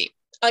X, Y, and Z.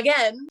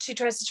 Again, she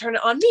tries to turn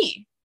it on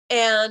me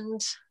and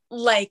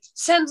like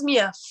sends me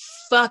a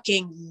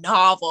fucking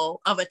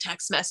novel of a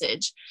text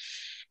message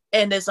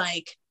and is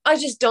like, I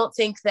just don't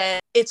think that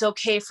it's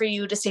okay for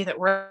you to say that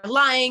we're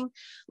lying.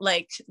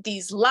 Like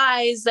these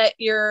lies that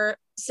you're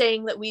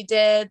saying that we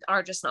did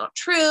are just not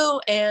true.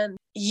 And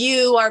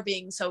you are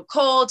being so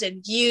cold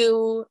and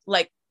you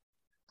like,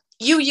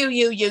 you,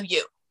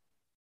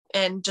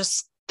 and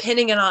just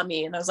pinning it on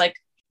me. And I was like,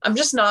 I'm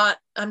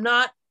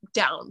not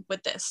down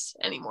with this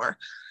anymore.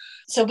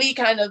 So we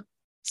kind of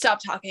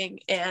stopped talking,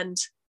 and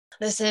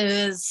this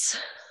is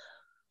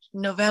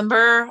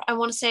November, I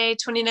want to say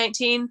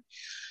 2019.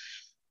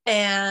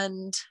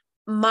 And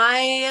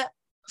my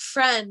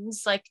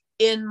friends, like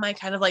in my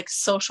kind of like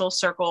social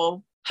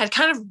circle, had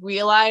kind of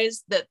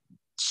realized that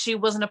she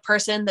wasn't a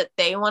person that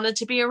they wanted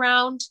to be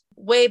around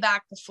way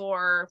back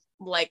before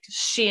like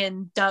she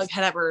and Doug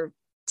had ever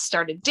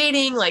started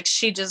dating. Like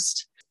she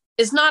just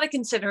is not a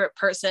considerate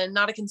person,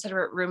 not a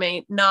considerate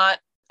roommate, I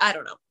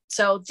don't know.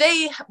 So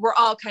they were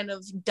all kind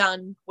of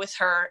done with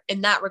her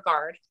in that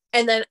regard.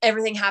 And then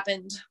everything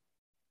happened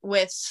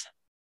with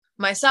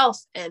myself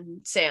and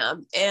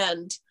Sam,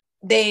 and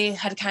they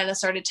had kind of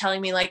started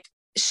telling me like,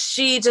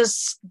 she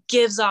just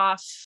gives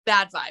off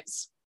bad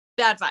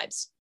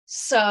vibes.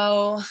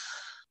 So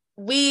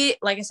we,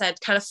 like I said,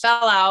 kind of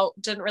fell out,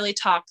 didn't really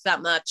talk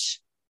that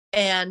much.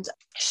 And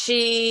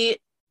she,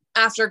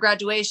 after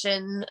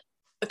graduation,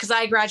 because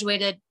I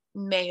graduated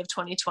May of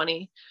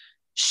 2020,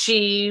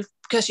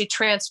 because she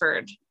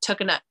transferred,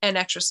 took an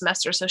extra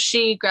semester. So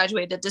she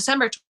graduated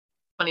December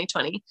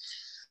 2020.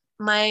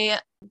 My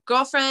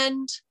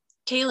girlfriend,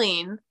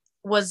 Kayleen,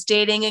 was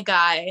dating a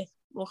guy,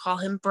 we'll call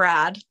him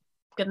Brad.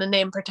 I'm gonna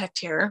name protect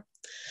here.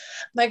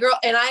 My girl,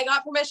 and I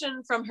got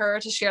permission from her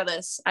to share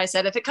this. I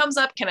said, if it comes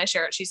up, can I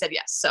share it? She said,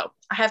 yes. So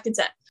I have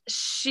consent.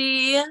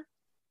 She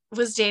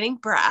was dating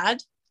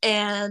Brad,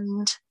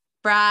 and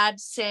Brad,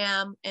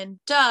 Sam, and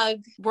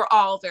Doug were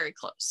all very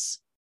close.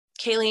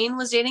 Kayleen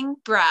was dating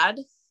Brad.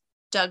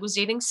 Doug was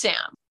dating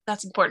Sam.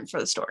 That's important for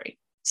the story.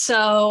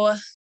 So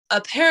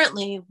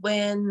apparently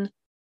when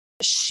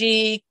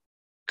she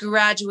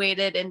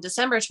graduated in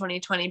December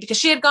 2020, because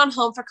she had gone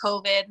home for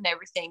COVID and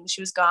everything,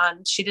 she was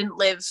gone. She didn't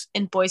live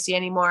in Boise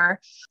anymore.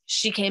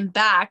 She came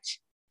back.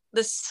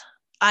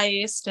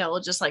 I still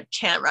just like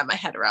can't wrap my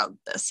head around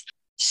this.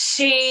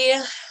 She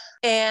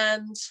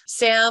and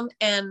Sam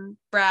and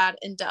Brad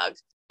and Doug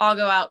all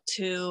go out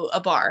to a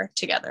bar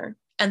together.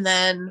 And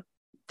then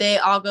they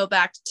all go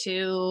back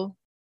to,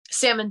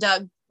 Sam and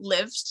Doug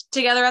lived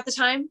together at the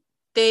time.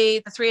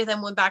 The three of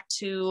them went back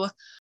to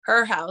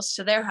her house,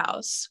 to their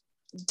house.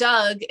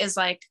 Doug is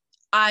like,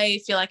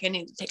 I feel like I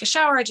need to take a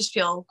shower. I just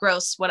feel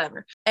gross,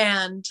 whatever.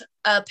 And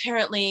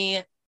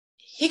apparently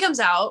he comes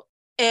out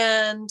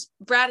and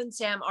Brad and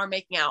Sam are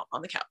making out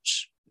on the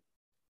couch.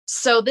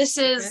 So this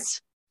is,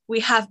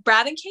 we have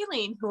Brad and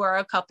Kayleen, who are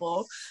a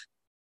couple.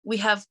 We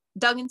have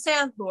Doug and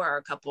Sam, who are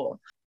a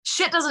couple.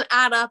 Shit doesn't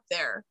add up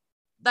there.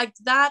 Like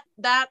that,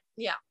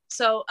 yeah.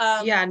 So,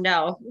 yeah,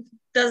 no,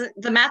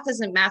 the math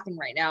isn't mathing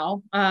right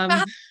now.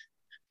 Right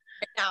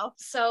now.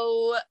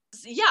 So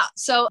yeah,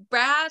 so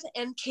Brad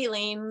and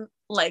Kayleen,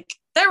 like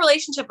their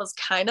relationship was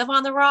kind of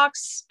on the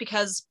rocks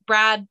because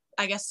Brad,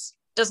 I guess,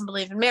 doesn't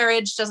believe in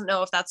marriage, doesn't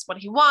know if that's what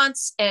he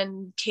wants.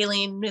 And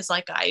Kayleen is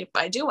like,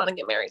 I do want to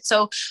get married.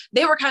 So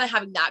they were kind of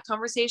having that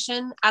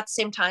conversation at the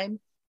same time.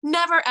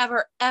 Never,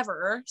 ever,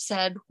 ever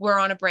said, we're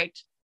on a break.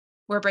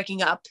 We're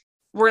breaking up.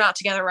 We're not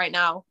together right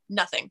now.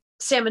 Nothing.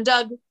 Sam and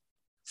Doug,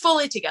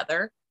 fully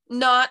together,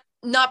 not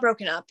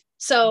broken up.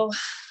 So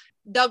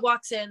Doug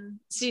walks in,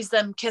 sees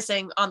them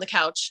kissing on the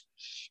couch,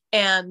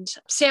 and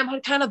Sam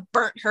had kind of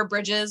burnt her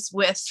bridges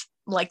with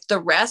like the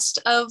rest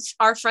of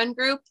our friend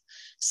group.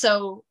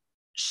 So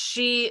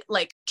she,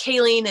 like,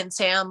 Kayleen and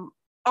Sam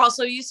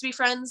also used to be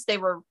friends. They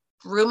were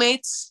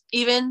roommates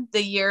even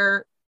the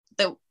year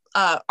that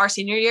our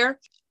senior year.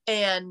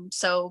 And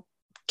so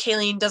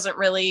Kayleen doesn't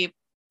really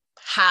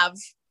have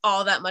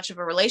all that much of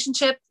a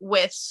relationship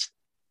with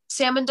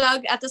Sam and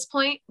Doug at this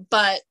point.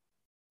 But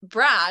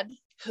Brad,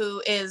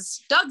 who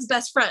is Doug's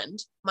best friend,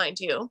 mind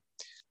you,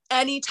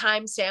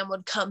 anytime Sam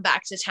would come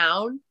back to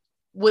town,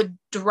 would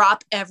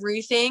drop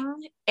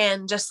everything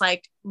and just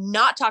like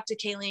not talk to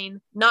Kayleen,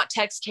 not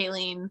text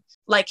Kayleen.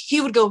 Like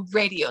he would go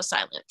radio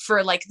silent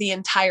for like the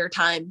entire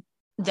time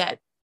that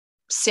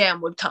Sam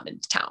would come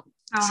into town.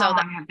 So how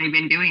long have they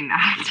been doing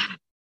that?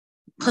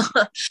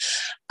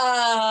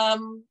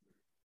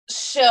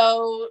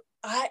 So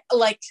I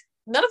like,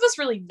 none of us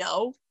really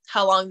know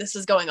how long this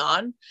is going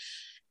on.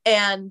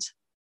 And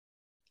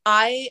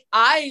I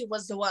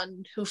was the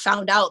one who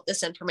found out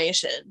this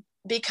information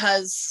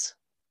because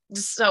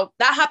so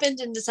that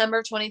happened in December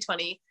of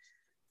 2020.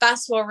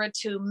 Fast forward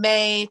to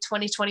May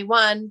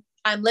 2021.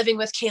 I'm living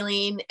with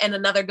Kayleen and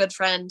another good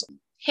friend,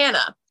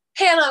 Hannah.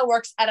 Hannah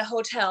works at a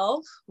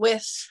hotel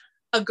with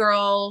a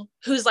girl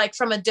who's like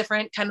from a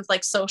different kind of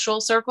like social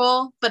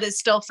circle, but is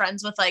still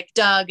friends with like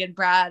Doug and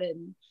Brad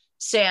and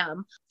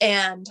Sam.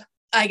 And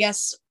I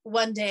guess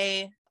one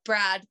day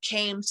Brad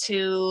came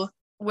to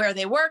where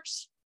they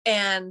worked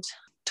and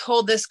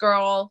told this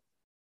girl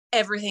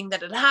everything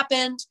that had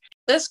happened.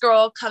 This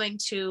girl coming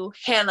to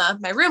Hannah,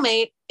 my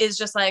roommate, is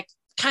just like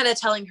kind of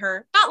telling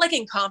her, not like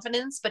in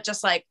confidence, but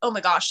just like, oh my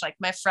gosh, like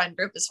my friend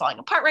group is falling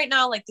apart right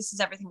now. Like this is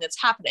everything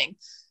that's happening,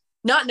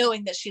 not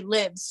knowing that she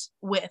lives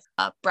with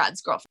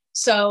Brad's girlfriend.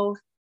 So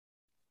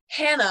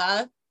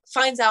Hannah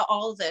finds out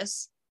all of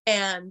this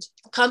and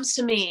comes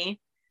to me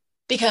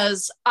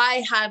because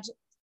I had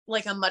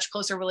like a much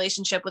closer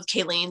relationship with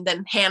Kayleen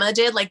than Hannah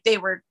did. Like they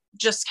were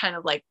just kind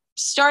of like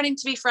starting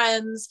to be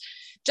friends,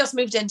 just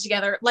moved in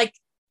together. Like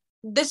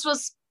this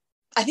was,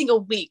 I think, a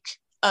week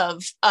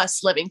of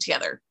us living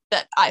together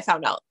that I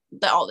found out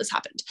that all this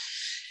happened.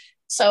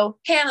 So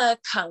Hannah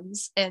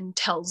comes and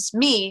tells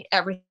me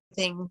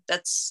everything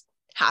that's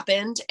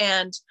happened.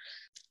 And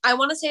I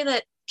want to say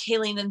that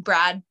Kayleen and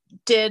Brad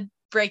did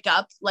break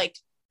up like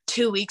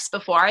 2 weeks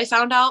before I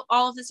found out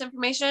all of this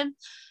information.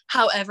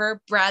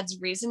 However, Brad's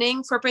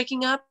reasoning for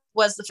breaking up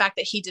was the fact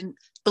that he didn't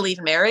believe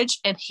in marriage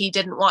and he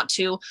didn't want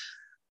to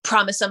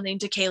promise something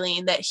to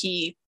Kayleen that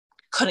he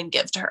couldn't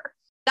give to her.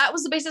 That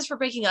was the basis for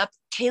breaking up.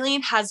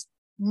 Kayleen has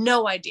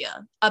no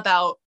idea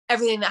about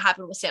everything that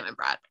happened with Sam and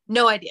Brad.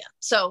 No idea.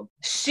 So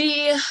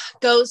she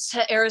goes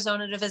to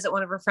Arizona to visit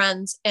one of her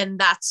friends. And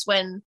that's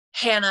when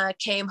Hannah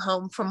came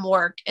home from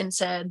work and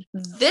said,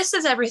 this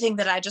is everything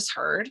that I just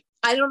heard.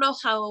 I don't know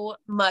how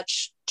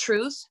much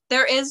truth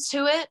there is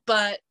to it,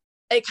 but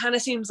it kind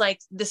of seems like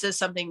this is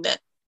something that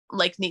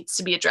like needs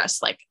to be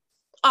addressed. Like,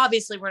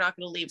 obviously we're not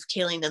going to leave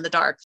Kayleen in the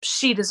dark.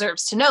 She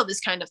deserves to know this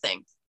kind of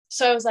thing.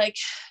 So I was like,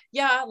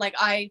 yeah, like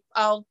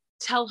I'll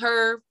tell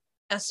her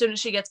as soon as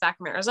she gets back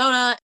from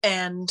Arizona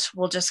and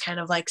we'll just kind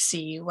of like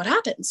see what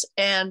happens.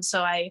 And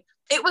so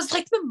it was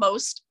like the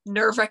most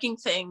nerve-wracking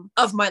thing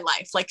of my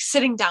life, like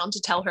sitting down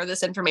to tell her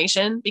this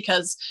information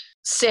because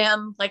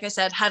Sam, like I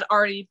said, had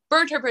already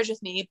burned her bridge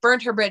with me,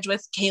 burned her bridge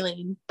with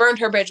Kayleen, burned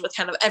her bridge with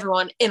kind of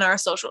everyone in our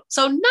social.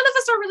 So none of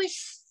us are really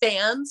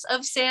fans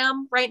of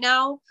Sam right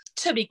now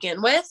to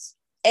begin with.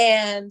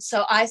 And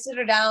so I sit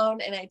her down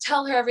and I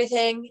tell her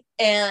everything.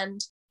 And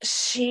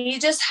she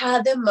just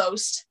had the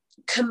most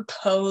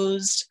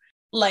composed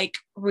like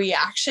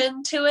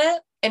reaction to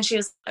it. And she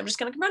was, I'm just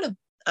going to confront him.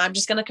 I'm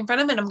just going to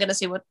confront him and I'm going to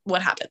see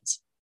what happens.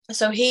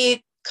 So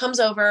he comes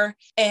over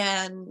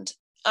and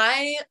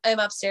I am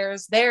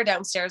upstairs. They're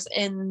downstairs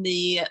in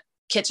the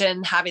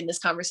kitchen having this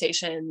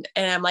conversation.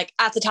 And I'm like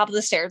at the top of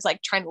the stairs,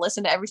 like trying to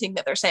listen to everything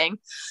that they're saying.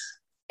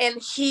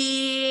 And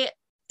she's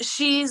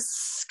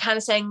kind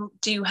of saying,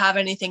 do you have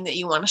anything that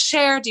you want to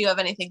share? Do you have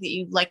anything that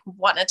you like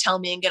want to tell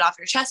me and get off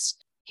your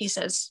chest? He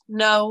says,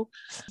 no.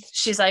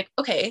 She's like,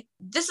 okay,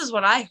 this is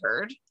what I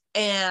heard.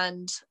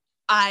 And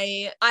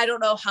I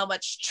don't know how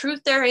much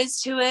truth there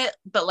is to it,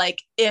 but like,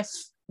 if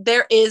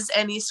there is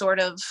any sort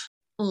of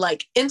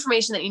like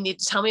information that you need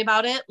to tell me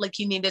about it, like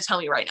you need to tell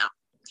me right now.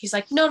 He's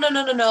like, no.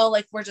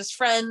 Like, we're just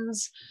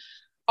friends.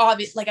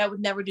 Obviously, like I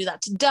would never do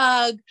that to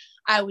Doug.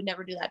 I would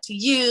never do that to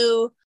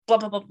you, blah,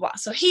 blah, blah, blah.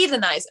 So he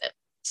denies it.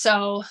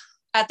 So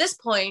at this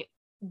point,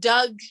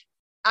 Doug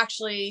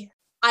actually,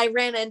 I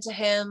ran into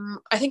him,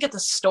 I think at the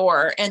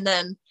store. And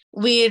then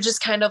we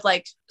just kind of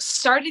like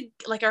started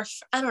like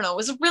I don't know, it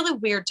was a really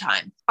weird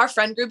time. Our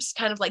friend groups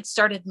kind of like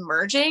started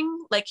merging,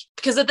 like,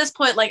 because at this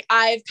point, like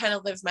I've kind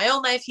of lived my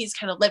own life. He's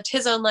kind of lived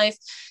his own life.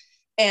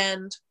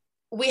 And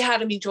we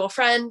had a mutual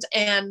friend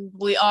and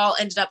we all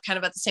ended up kind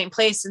of at the same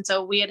place. And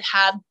so we had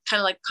kind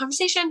of like a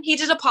conversation. He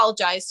did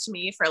apologize to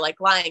me for like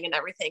lying and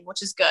everything,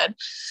 which is good.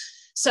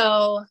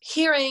 So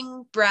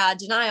hearing Brad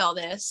deny all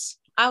this,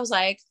 I was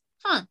like,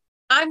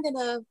 I'm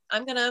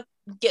gonna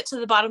get to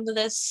the bottom of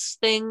this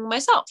thing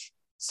myself.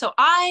 So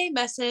I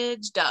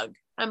messaged Doug.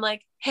 I'm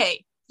like,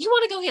 hey, you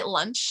want to go get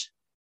lunch?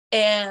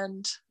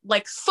 And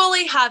like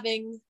fully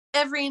having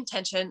every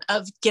intention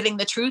of getting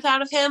the truth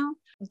out of him.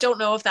 Don't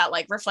know if that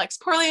like reflects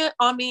poorly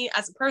on me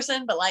as a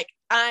person, but like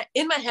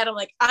in my head, I'm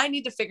like, I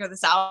need to figure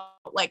this out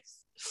like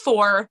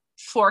for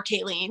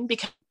Kayleen,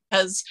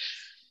 because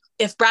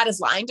if Brad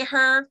is lying to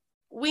her,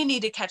 we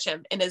need to catch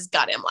him in his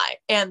goddamn lie.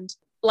 And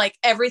like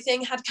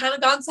everything had kind of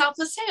gone south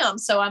with Sam.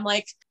 So I'm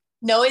like,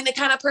 knowing the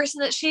kind of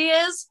person that she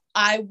is,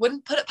 I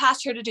wouldn't put it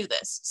past her to do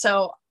this.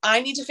 So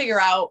I need to figure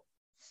out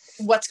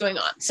what's going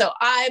on. So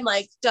I'm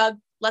like, Doug,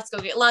 let's go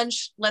get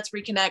lunch. Let's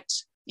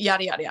reconnect,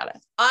 yada, yada, yada.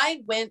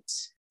 I went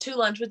to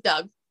lunch with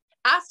Doug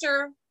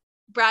after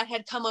Brad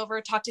had come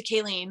over, talked to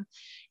Kayleen,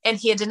 and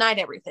he had denied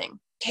everything.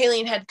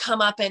 Kayleen had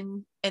come up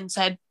and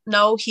said,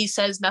 no, he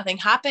says nothing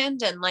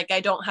happened. And like, I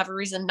don't have a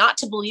reason not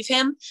to believe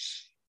him.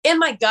 In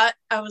my gut,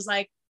 I was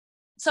like,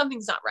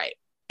 something's not right.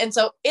 And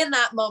so in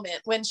that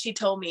moment, when she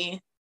told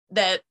me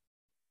that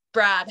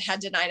Brad had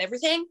denied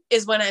everything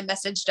is when I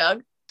messaged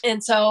Doug.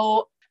 And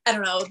so I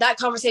don't know, that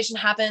conversation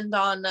happened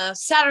on a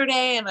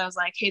Saturday and I was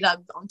like, hey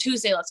Doug, on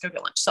Tuesday, let's go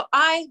get lunch. So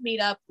I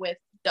meet up with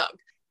Doug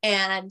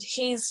and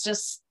he's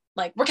just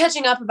like, we're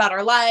catching up about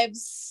our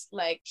lives.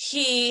 Like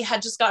he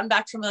had just gotten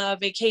back from a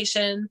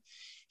vacation.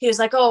 He was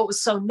like, oh, it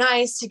was so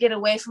nice to get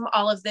away from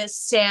all of this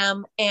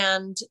Sam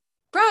and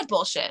Brad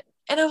bullshit.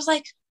 And I was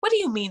like, what do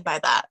you mean by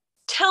that?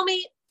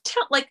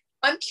 Like,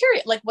 I'm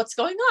curious, like what's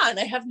going on?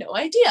 I have no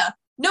idea,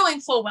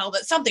 knowing full well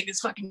that something is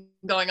fucking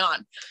going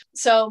on.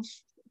 So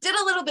did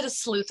a little bit of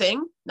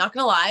sleuthing, not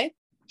gonna lie.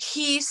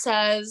 He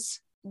says,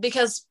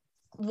 because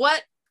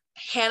what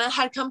Hannah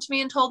had come to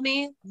me and told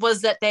me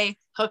was that they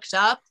hooked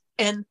up,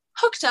 and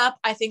hooked up,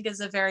 I think, is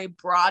a very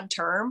broad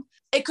term.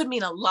 It could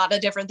mean a lot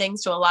of different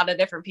things to a lot of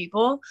different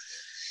people.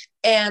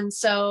 And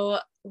so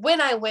when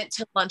I went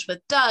to lunch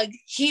with Doug,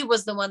 he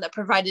was the one that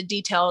provided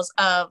details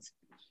of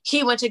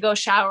he went to go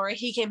shower,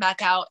 he came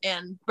back out,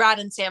 and Brad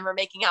and Sam were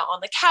making out on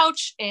the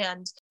couch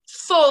and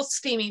full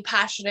steamy,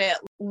 passionate,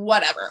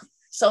 whatever.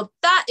 So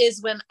that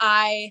is when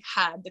I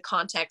had the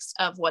context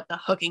of what the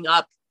hooking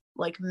up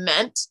like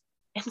meant.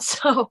 And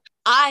so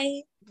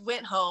I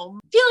went home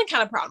feeling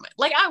kind of proud of it.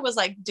 Like I was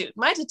like, dude,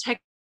 my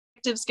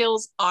detective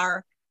skills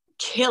are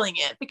killing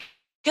it,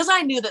 because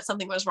I knew that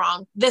something was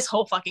wrong this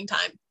whole fucking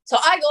time. So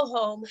I go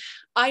home,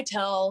 I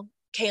tell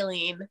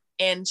Kayleen,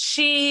 and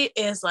she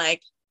is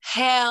like,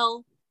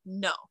 hell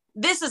no,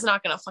 this is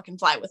not gonna fucking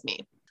fly with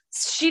me.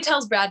 She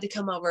tells Brad to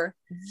come over.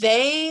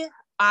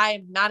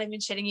 I'm not even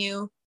shitting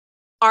you,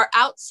 are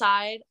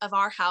outside of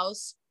our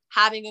house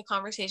having a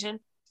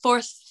conversation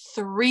for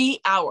 3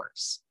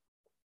 hours.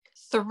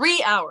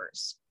 3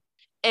 hours.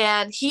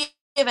 And he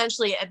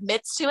eventually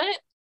admits to it,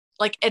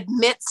 like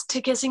admits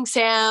to kissing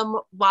Sam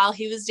while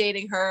he was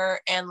dating her.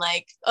 And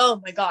like,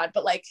 oh my God.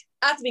 But like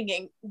at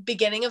the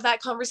beginning of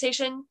that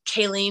conversation,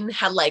 Kayleen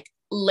had like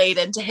laid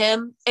into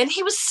him and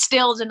he was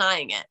still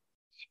denying it.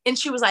 And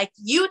she was like,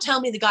 you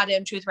tell me the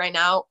goddamn truth right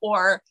now.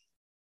 Or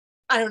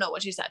I don't know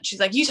what she said.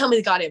 She's like, you tell me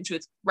the goddamn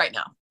truth right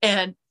now.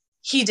 And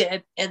he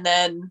did. And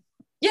then,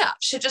 yeah,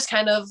 shit just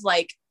kind of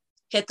like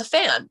hit the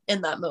fan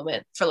in that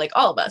moment for like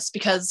all of us,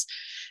 because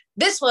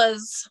this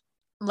was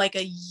like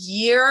a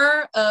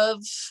year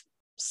of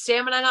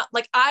Sam and I not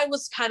like, I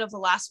was kind of the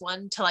last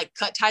one to like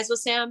cut ties with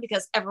Sam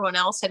because everyone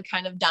else had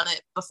kind of done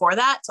it before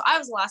that. So I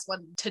was the last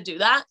one to do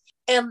that.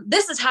 And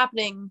this is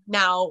happening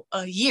now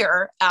a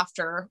year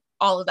after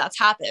all of that's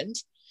happened.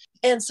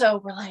 And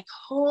so we're like,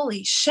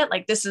 holy shit,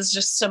 like this is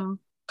just some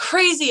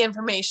crazy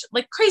information,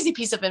 like crazy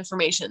piece of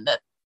information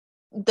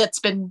that's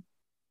been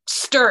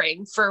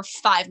stirring for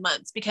 5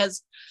 months.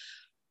 Because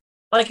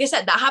like I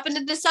said, that happened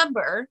in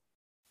December.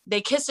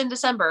 They kissed in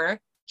December.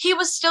 He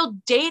was still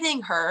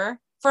dating her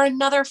for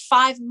another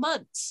 5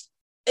 months.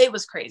 It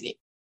was crazy.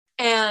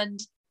 And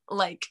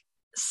like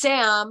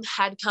Sam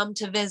had come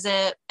to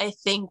visit, I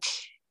think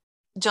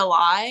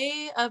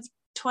July of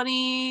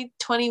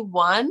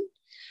 2021.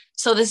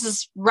 So this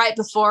is right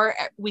before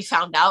we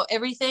found out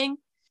everything.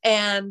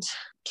 And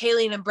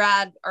Kayleen and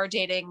Brad are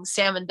dating.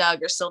 Sam and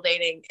Doug are still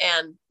dating.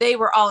 And they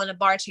were all in a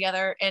bar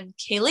together. And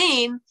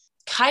Kayleen,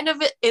 kind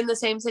of in the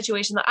same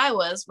situation that I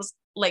was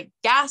like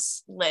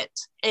gaslit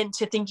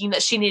into thinking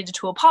that she needed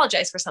to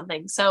apologize for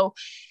something. So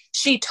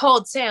she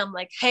told Sam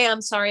like, hey,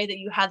 I'm sorry that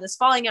you had this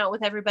falling out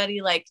with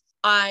everybody. Like,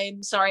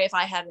 I'm sorry if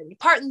I had any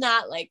part in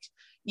that, like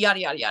yada,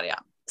 yada, yada,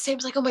 yada.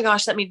 Sam's like, oh my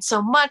gosh, that means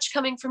so much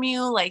coming from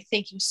you. Like,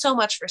 thank you so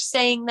much for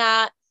saying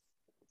that.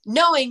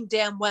 Knowing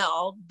damn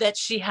well that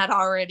she had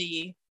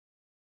already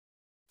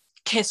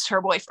kissed her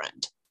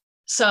boyfriend.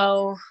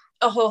 So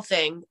a whole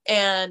thing.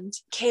 And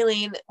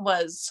Kayleen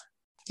was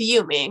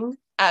fuming,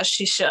 as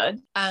she should.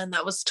 And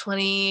that was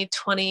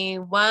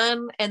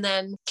 2021. And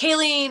then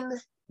Kayleen,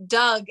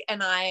 Doug,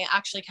 and I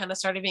actually kind of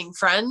started being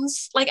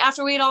friends. Like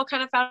after we'd all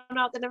kind of found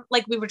out that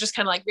like we were just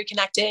kind of like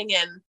reconnecting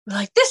and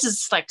like, this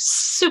is like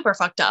super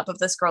fucked up of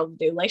this girl to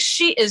do. Like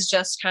she is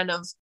just kind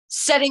of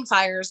setting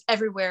fires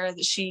everywhere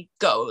that she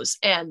goes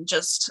and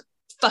just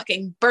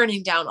fucking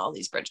burning down all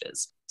these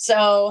bridges.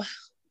 So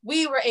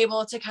we were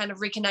able to kind of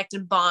reconnect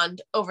and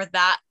bond over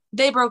that.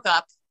 They broke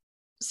up.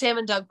 Sam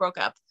and Doug broke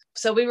up.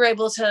 So we were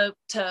able to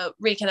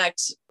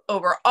reconnect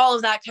over all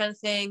of that kind of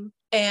thing.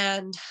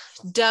 And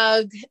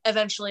Doug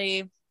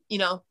eventually, you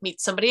know,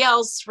 meets somebody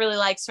else, really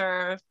likes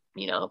her,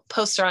 you know,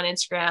 posts her on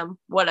Instagram,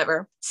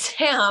 whatever.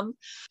 Sam,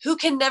 who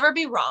can never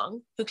be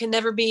wrong, who can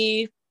never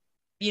be,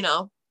 you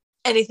know,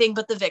 anything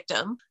but the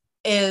victim,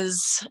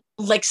 is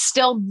like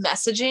still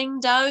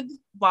messaging Doug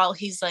while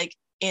he's like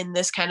in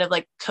this kind of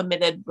like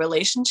committed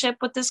relationship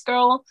with this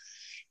girl.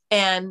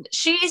 And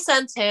she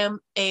sends him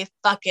a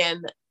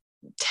fucking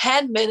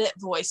 10-minute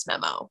voice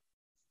memo,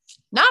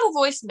 not a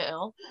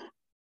voicemail,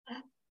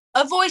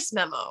 a voice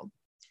memo,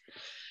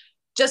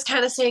 just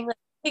kind of saying like,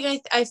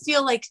 hey, I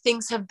feel like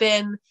things have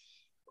been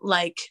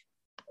like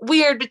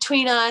weird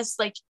between us.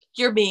 Like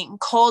you're being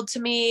cold to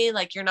me.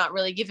 Like you're not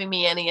really giving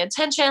me any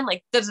attention.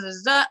 Like da, da, da,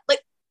 da.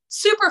 Like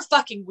super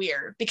fucking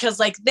weird because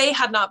like they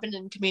had not been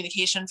in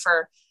communication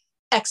for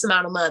X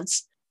amount of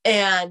months.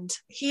 And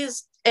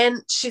she's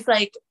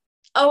like,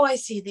 oh, I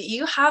see that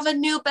you have a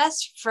new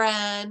best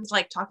friend,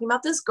 like talking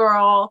about this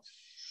girl,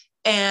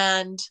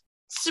 and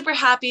super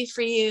happy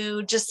for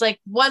you, just like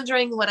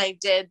wondering what I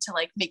did to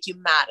like make you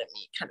mad at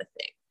me kind of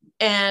thing.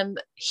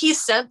 And he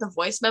sent the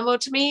voice memo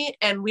to me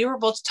and we were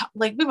both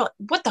we were like,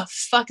 what the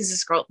fuck is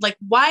this girl? Like,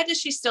 why does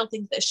she still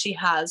think that she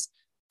has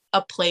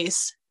a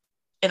place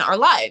in our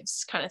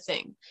lives kind of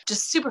thing?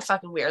 Just super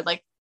fucking weird.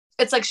 Like,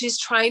 it's like she's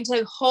trying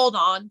to hold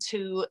on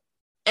to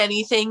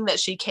anything that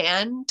she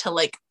can to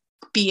like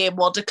be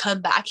able to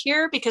come back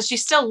here because she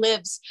still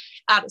lives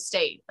out of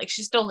state. Like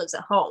she still lives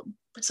at home.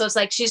 So it's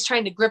like she's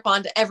trying to grip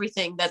onto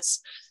everything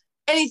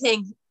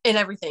anything and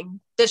everything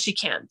that she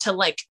can to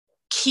like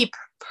keep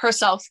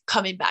herself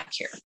coming back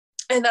here.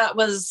 And that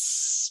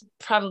was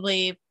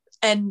probably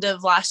end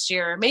of last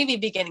year, maybe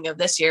beginning of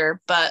this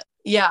year. But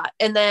yeah.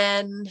 And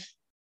then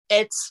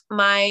it's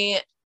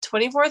my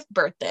 24th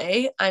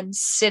birthday. I'm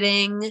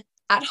sitting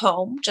at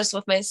home just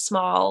with my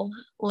small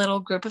little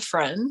group of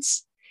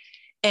friends.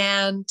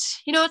 And,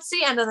 you know, it's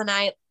the end of the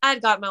night.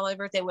 I'd gotten all my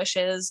birthday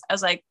wishes. I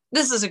was like,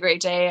 this is a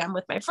great day. I'm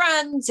with my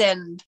friends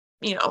and,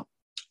 you know,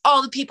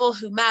 all the people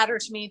who matter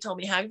to me told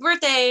me happy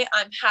birthday.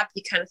 I'm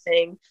happy kind of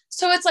thing.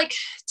 So it's like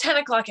 10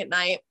 o'clock at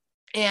night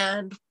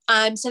and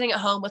I'm sitting at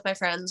home with my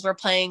friends. We're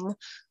playing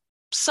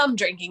some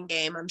drinking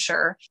game, I'm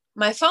sure.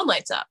 My phone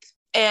lights up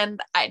and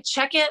I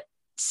check it.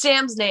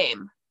 Sam's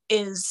name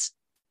is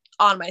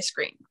on my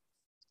screen.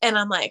 And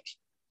I'm like,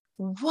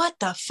 what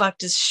the fuck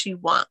does she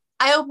want?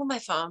 I open my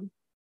phone.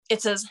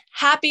 It says,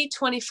 happy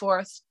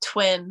 24th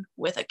twin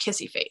with a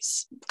kissy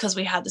face because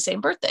we had the same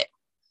birthday.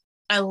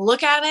 I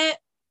look at it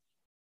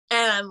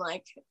and I'm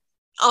like,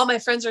 all my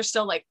friends are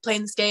still like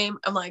playing this game.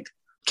 I'm like,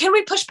 can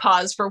we push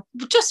pause for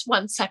just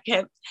 1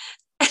 second?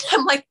 And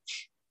I'm like,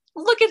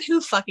 look at who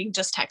fucking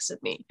just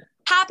texted me.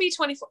 Happy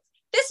 24th.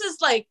 This is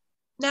like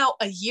now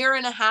a year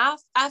and a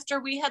half after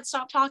we had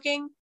stopped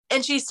talking.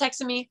 And she's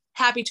texting me,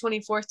 happy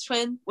 24th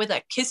twin with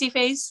a kissy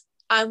face.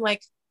 I'm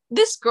like,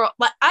 this girl,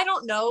 like, I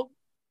don't know.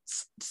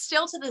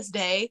 Still to this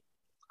day,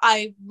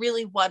 I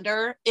really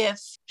wonder if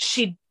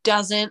she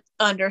doesn't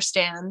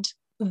understand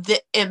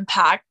the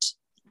impact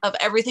of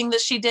everything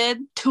that she did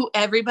to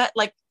everybody,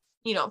 like,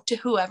 you know, to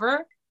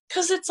whoever.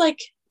 Because it's like,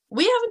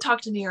 we haven't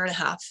talked in a year and a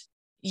half.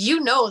 You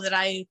know that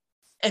I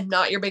am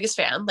not your biggest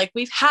fan. Like,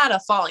 we've had a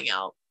falling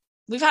out.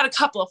 We've had a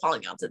couple of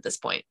falling outs at this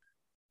point.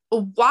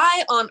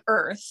 Why on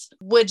earth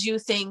would you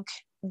think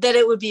that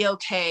it would be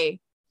okay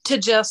to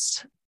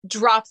just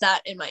drop that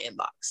in my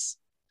inbox?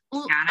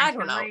 Yeah, I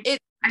don't know. like,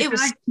 It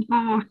was like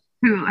people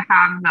who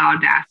have the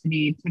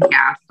audacity to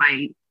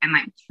gaslight and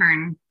like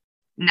turn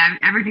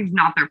everything's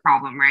not their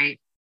problem, right?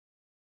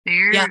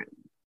 They're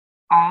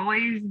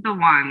always the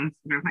ones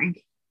that are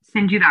like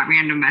send you that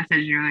random message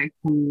and you're like,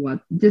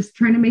 what? Just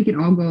trying to make it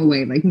all go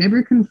away. Like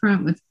never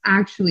confront what's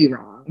actually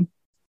wrong.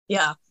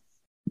 Yeah.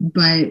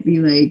 But be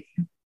like,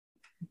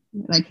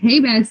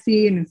 hey,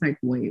 bestie. And it's like,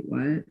 wait,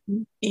 what?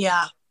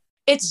 Yeah.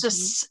 It's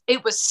just,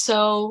 it was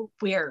so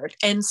weird.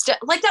 And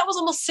like that was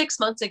almost 6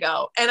 months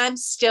ago. And I'm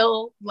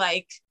still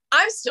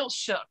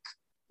shook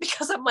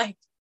because I'm like,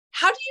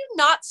 how do you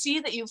not see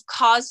that you've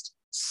caused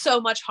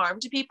so much harm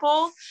to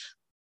people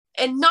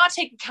and not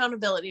take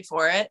accountability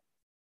for it,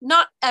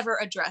 not ever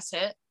address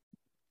it,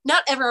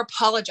 not ever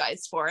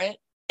apologize for it,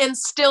 and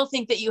still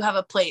think that you have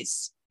a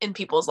place in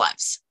people's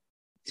lives?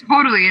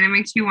 Totally. And it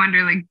makes you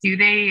wonder, like, do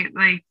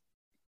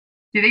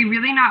they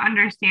really not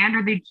understand,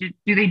 or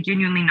do they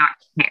genuinely not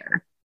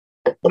care?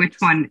 Which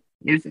one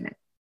is it?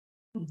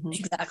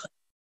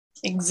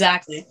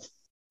 Exactly.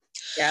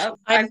 Yeah,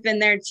 I've been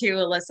there too,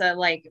 Alyssa.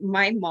 Like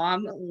my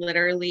mom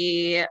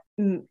literally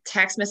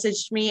text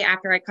messaged me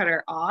after I cut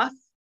her off,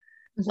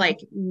 like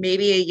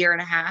maybe a year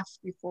and a half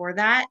before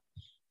that.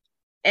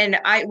 And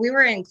we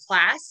were in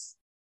class.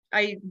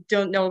 I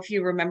don't know if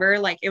you remember,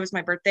 like it was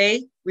my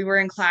birthday. We were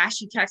in class.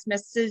 She text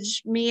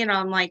messaged me and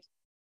I'm like,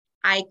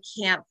 I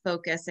can't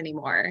focus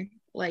anymore.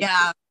 Like,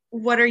 Yeah.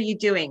 what are you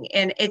doing?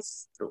 And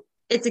it's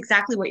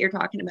exactly what you're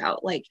talking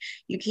about. Like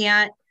you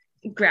can't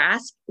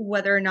grasp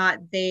whether or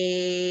not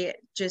they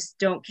just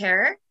don't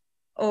care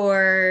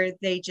or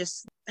they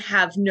just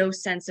have no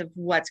sense of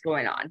what's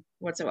going on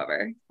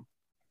whatsoever.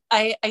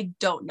 I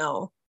don't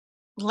know.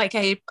 Like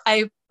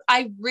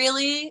I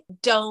really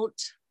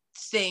don't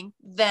think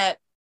that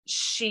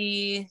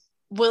she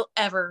will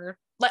ever,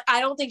 like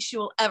I don't think she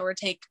will ever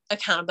take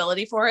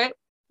accountability for it,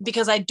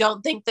 because I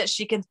don't think that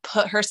she can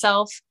put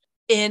herself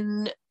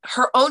in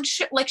her own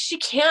shit. Like she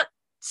can't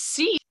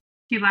see.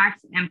 She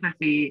lacks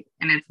empathy,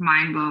 and it's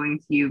mind blowing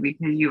to you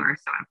because you are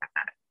so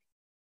empathetic.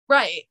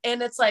 Right.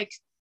 And it's like,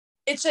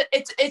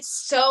 it's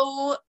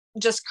so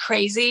just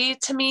crazy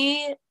to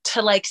me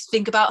to like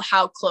think about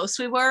how close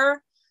we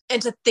were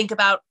and to think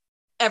about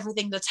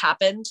everything that's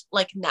happened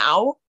like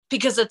now,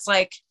 because it's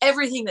like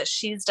everything that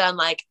she's done,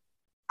 like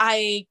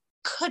I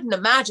couldn't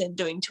imagine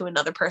doing to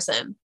another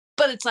person.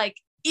 But it's like,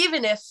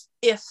 even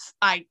if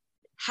I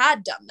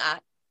had done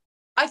that,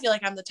 I feel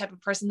like I'm the type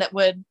of person that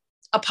would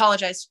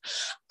apologize.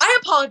 I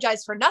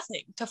apologize for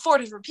nothing to 4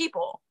 different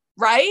people,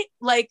 right?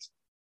 Like,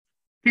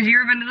 because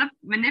you're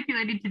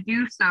manipulated to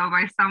do so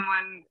by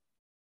someone.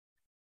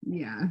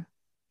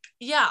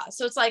 Yeah.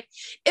 So it's like,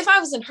 if I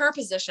was in her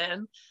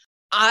position,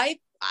 I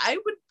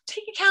would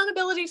take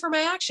accountability for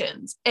my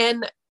actions.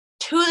 And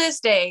to this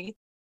day,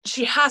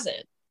 she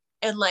hasn't.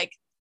 And like,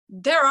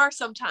 there are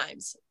some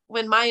times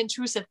when my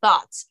intrusive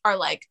thoughts are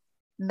like,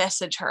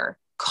 message her,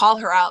 call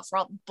her out for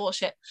all the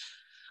bullshit.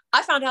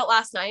 I found out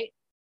last night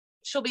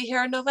she'll be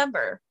here in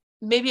November.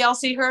 Maybe I'll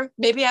see her.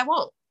 Maybe I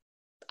won't.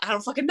 I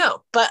don't fucking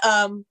know. But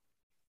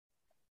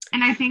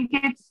and I think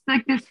it's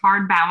like this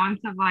hard balance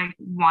of like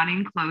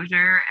wanting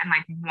closure and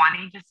like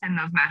wanting to send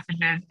those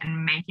messages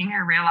and making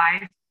her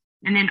realize,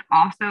 and then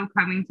also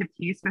coming to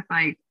peace with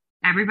like,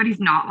 everybody's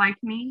not like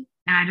me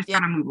and I just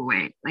gotta move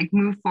away, like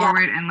move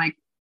forward and like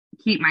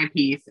keep my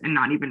peace and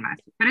not even mess.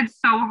 But it's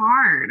so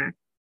hard.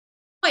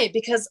 Wait,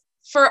 because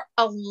for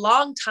a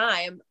long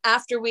time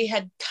after we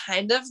had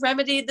kind of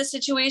remedied the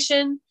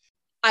situation,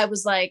 I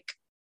was like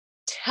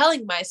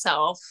telling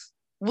myself,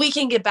 we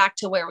can get back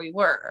to where we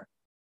were.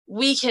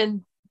 We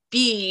can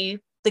be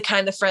the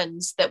kind of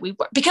friends that we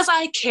were, because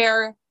I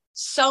care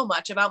so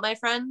much about my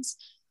friends.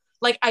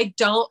 Like I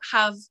don't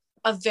have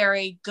a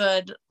very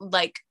good,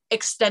 like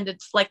extended,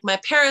 like my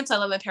parents, I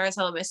love my parents,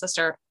 I love my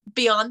sister.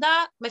 Beyond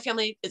that, my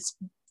family is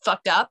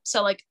fucked up.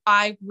 So like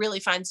I really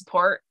find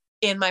support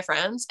in my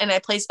friends and I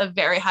place a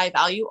very high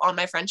value on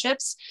my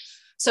friendships.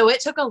 So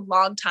it took a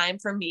long time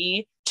for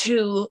me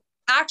to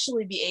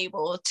actually be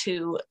able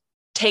to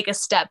take a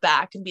step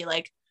back and be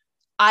like,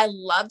 I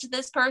loved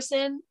this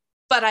person,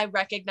 but I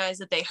recognize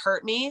that they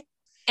hurt me.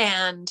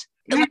 And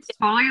it's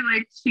totally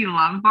like she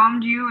love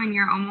bombed you and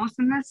you're almost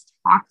in this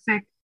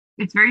toxic,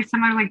 it's very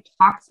similar like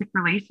toxic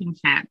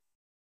relationship.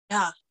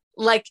 Yeah.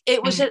 Like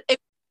it was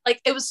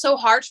it was so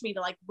hard for me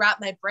to like wrap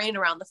my brain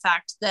around the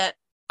fact that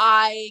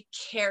I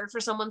cared for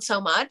someone so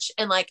much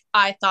and like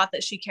I thought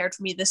that she cared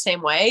for me the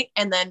same way.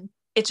 And then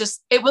it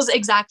was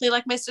exactly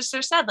like my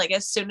sister said, like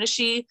as soon as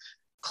she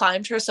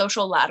climbed her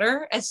social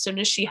ladder, as soon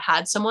as she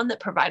had someone that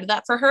provided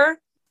that for her,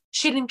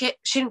 she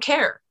didn't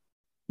care.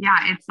 Yeah,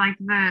 it's like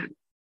the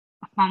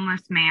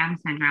homeless man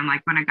syndrome.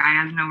 Like when a guy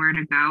has nowhere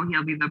to go,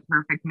 he'll be the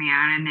perfect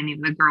man, and then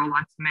the girl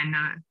lets him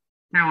into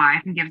their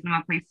life and gives them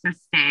a place to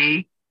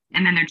stay,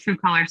 and then their true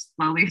colors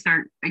slowly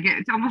start.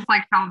 It's almost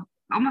like how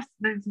that's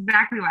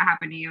exactly what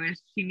happened to you.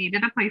 Is she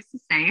needed a place to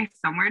stay,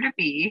 somewhere to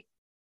be,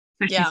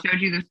 so she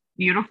showed you this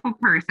beautiful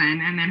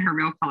person, and then her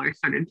real colors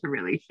started to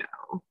really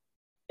show.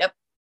 Yep.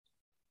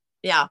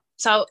 Yeah.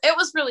 So it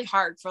was really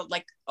hard for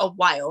like a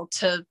while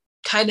to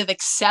kind of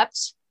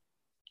accept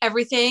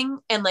everything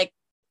and like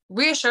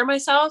reassure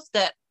myself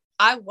that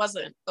I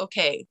wasn't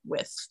okay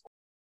with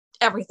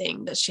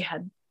everything that she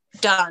had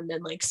done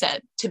and like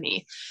said to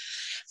me.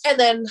 And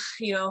then,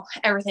 you know,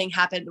 everything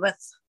happened with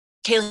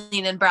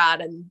Kayleen and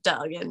Brad and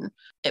Doug, and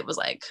it was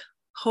like,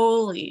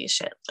 holy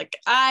shit. Like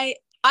I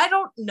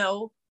don't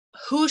know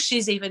who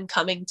she's even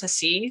coming to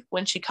see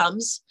when she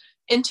comes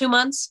in 2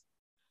 months,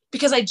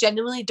 because I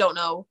genuinely don't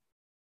know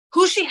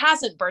who she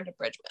hasn't burned a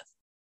bridge with.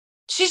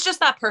 She's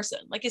just that person.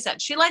 Like I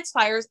said, she lights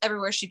fires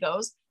everywhere she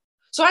goes.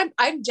 So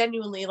I'm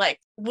genuinely like,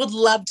 would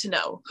love to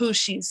know who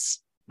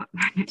she's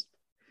like.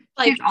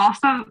 She's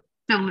also,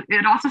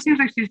 it also seems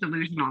like she's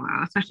delusional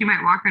though. So she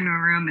might walk into a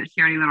room that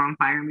she already lit on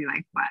fire and be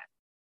like, what?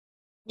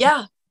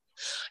 Yeah.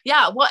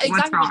 Yeah. Well,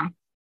 exactly. What's wrong?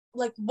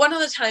 Like one of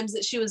the times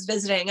that she was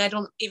visiting, I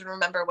don't even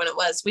remember when it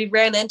was, we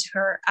ran into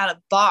her at a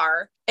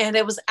bar, and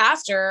it was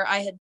after I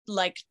had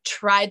like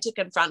tried to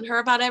confront her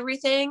about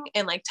everything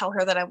and like tell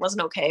her that I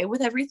wasn't okay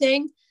with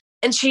everything.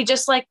 And she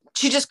just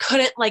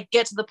couldn't like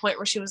get to the point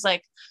where she was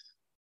like,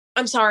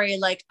 I'm sorry,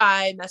 like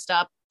I messed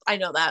up. I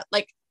know that.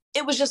 Like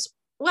it was just,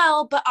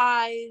 well, but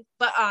I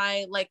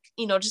like,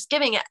 you know, just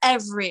giving it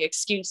every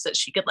excuse that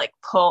she could like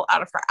pull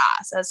out of her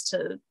ass as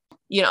to,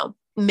 you know,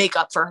 make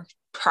up for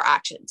her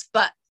actions.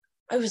 But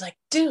I was like,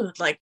 dude,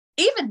 like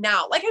even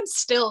now, like I'm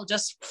still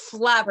just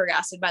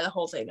flabbergasted by the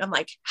whole thing. I'm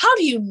like, how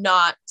do you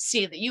not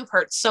see that you've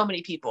hurt so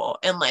many people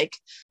and like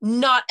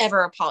not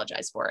ever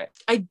apologize for it?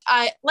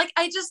 I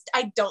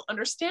don't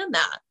understand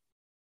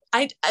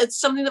that. It's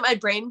something that my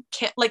brain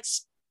can't like.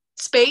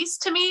 Space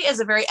to me is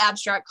a very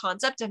abstract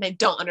concept and I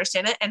don't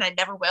understand it and I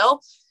never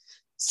will.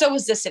 So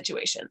is this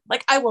situation.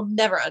 Like I will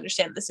never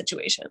understand this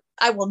situation.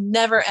 I will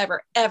never,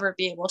 ever, ever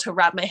be able to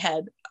wrap my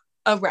head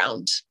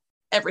around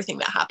everything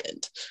that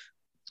happened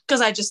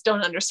because I just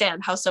don't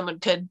understand how someone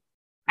could.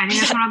 I think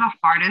that's one of the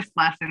hardest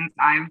lessons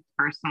I've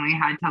personally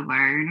had to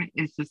learn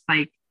is just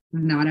like,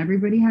 not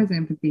everybody has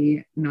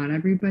empathy. Not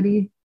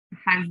everybody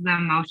has the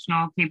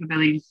emotional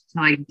capabilities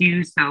to like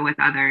do so with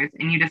others,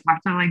 and you just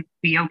have to like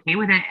be okay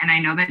with it. And I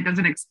know that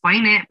doesn't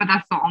explain it, but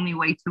that's the only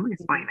way to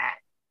explain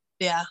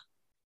it. Yeah.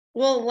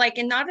 Well, like,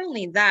 and not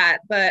only that,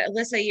 but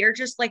Alyssa, you're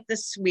just like the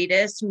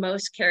sweetest,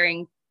 most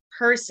caring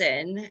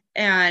person.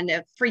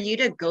 And for you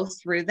to go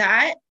through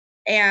that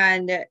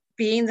and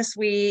being the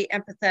sweet,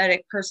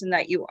 empathetic person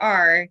that you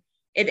are,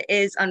 it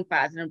is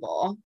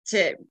unfathomable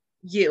to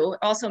you,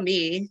 also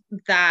me,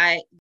 that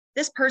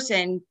this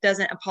person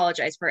doesn't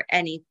apologize for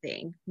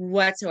anything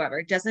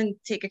whatsoever, doesn't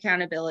take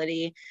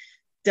accountability,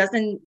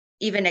 doesn't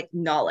even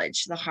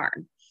acknowledge the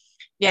harm.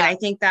 Yeah. And I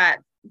think that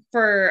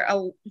for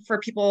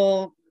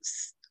people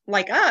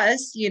like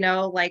us, you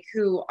know, like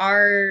who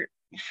are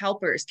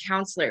helpers,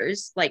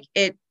 counselors, like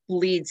it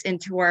bleeds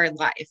into our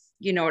life.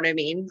 You know what I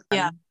mean?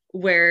 Yeah.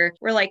 Where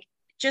we're like,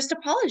 just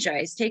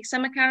apologize, take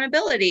some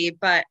accountability.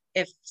 But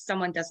if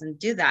someone doesn't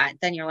do that,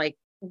 then you're like,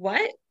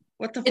 what?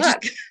 What the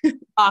fuck?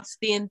 Off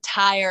the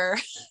entire,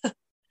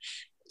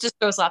 just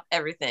goes off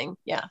everything.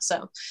 Yeah.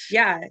 So,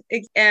 yeah.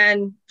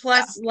 And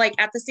plus, like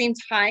at the same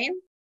time,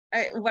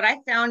 what I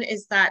found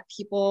is that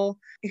people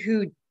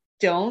who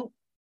don't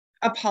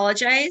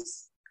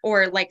apologize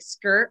or like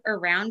skirt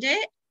around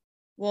it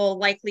will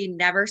likely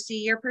never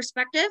see your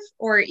perspective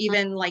or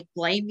even like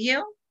blame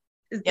you.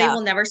 They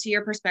will never see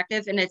your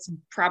perspective. And it's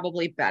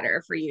probably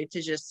better for you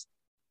to just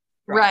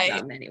drop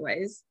them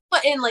anyways.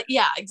 But and like,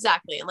 yeah,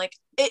 exactly. And like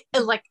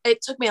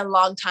it took me a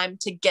long time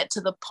to get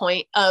to the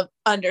point of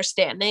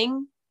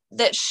understanding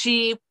that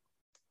she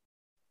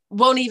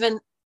won't even,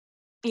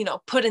 you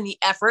know, put in the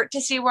effort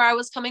to see where I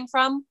was coming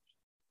from.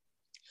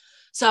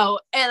 So,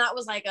 and that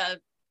was like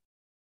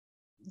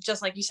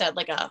just like you said,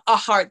 like a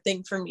hard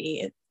thing for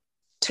me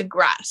to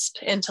grasp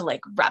and to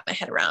like wrap my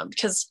head around,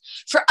 because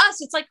for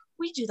us, it's like,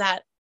 we do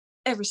that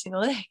every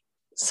single day.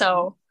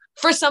 So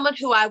for someone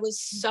who I was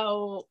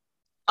so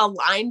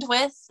aligned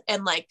with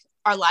and like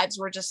our lives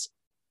were just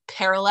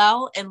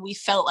parallel and we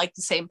felt like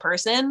the same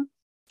person,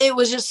 it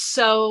was just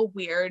so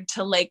weird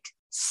to like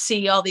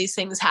see all these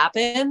things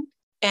happen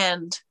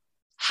and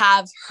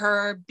have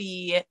her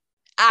be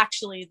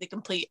actually the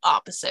complete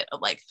opposite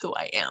of like who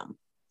I am.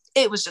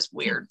 It was just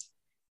weird.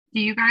 Do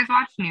you guys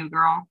watch New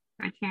Girl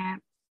by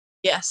chance?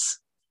 Yes.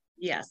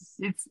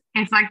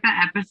 It's like the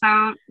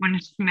episode when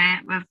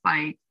Schmidt was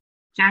like,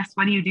 Jess,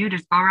 what do you do?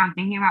 Just go around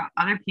thinking about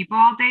other people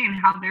all day and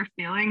how they're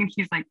feeling? And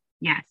she's like,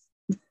 yes.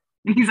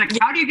 And he's like,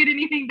 how do you get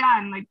anything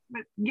done? Like,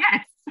 but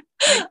yes,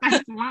 like,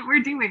 that's what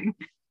we're doing.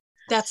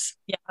 That's,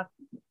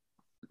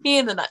 me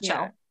in the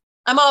nutshell. Yeah.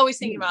 I'm always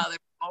thinking about other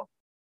people.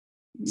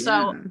 Yeah.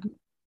 So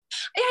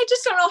I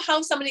just don't know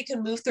how somebody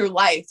can move through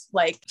life,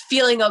 like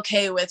feeling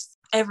okay with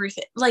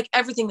everything, like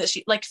everything that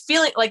she, like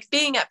feeling, like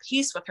being at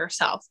peace with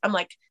herself. I'm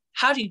like,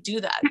 how do you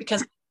do that?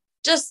 Because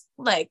just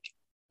like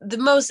the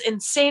most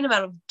insane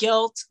amount of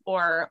guilt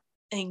or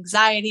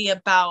anxiety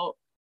about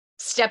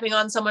stepping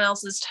on someone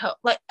else's toe.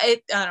 Like,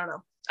 I don't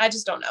know. I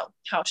just don't know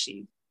how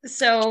she.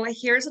 So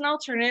here's an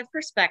alternative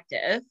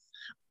perspective.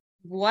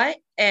 What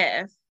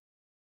if,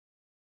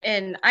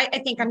 and I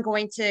think I'm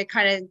going to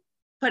kind of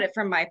put it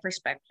from my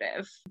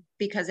perspective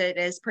because it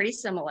is pretty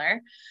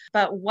similar,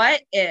 but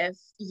what if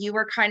you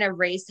were kind of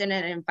raised in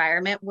an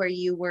environment where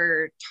you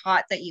were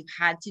taught that you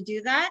had to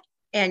do that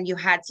and you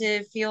had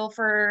to feel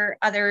for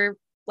other,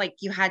 like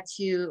you had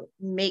to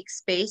make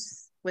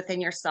space within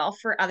yourself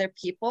for other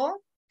people.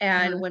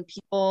 And when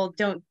people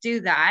don't do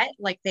that,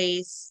 like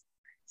they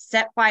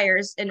set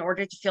fires in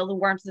order to feel the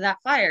warmth of that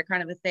fire,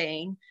 kind of a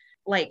thing.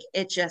 Like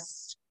it's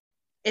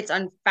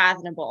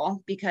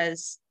unfathomable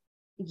because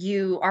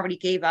you already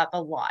gave up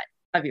a lot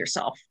of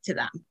yourself to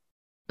them.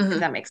 If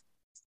that makes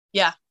sense.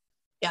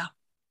 Yeah,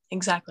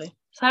 exactly.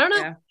 So I don't know.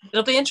 Yeah.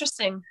 It'll be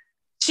interesting.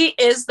 She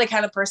is the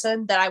kind of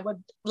person that I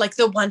would like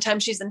the one time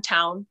she's in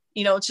town,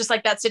 you know, it's just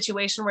like that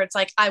situation where it's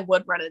like, I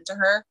would run into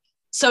her.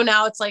 So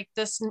now it's like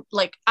this,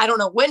 like, I don't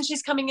know when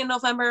she's coming in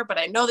November, but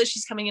I know that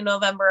she's coming in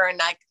November. And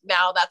like,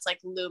 now that's like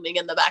looming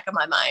in the back of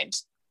my mind.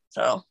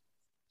 So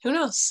who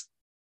knows?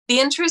 The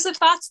intrusive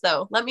thoughts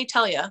though, let me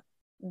tell you,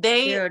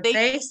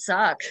 They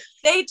suck.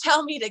 They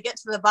tell me to get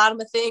to the bottom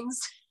of things,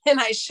 and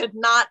I should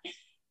not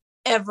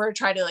ever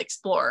try to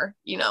explore,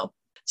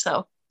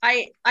 so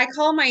I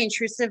call my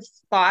intrusive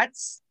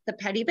thoughts the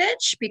petty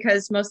bitch,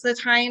 because most of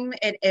the time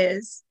it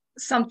is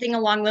something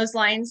along those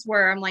lines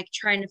where I'm like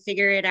trying to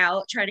figure it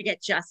out, try to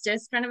get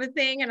justice kind of a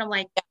thing. And I'm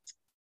like,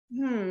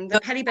 the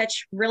petty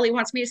bitch really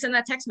wants me to send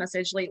that text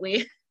message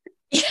lately.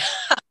 Yeah,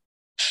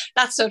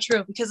 that's so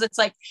true, because it's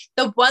like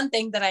the one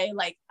thing that I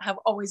like have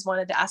always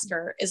wanted to ask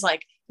her is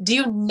like, do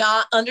you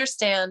not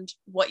understand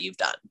what you've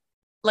done?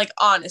 Like,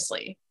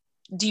 honestly,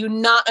 do you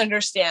not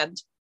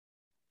understand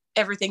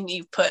everything that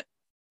you've put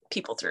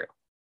people through?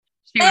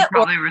 She would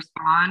probably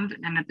respond,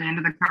 and at the end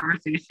of the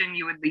conversation,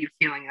 you would leave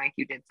feeling like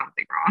you did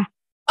something wrong.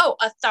 Oh,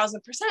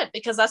 1,000%,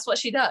 because that's what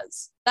she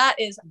does. That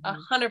is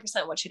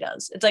 100% what she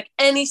does. It's like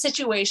any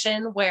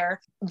situation where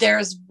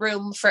there's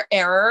room for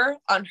error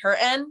on her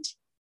end,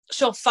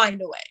 she'll find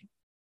a way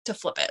to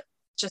flip it.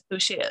 Just who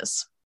she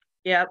is.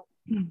 Yep.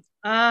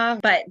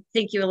 But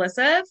thank you,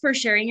 Alyssa, for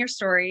sharing your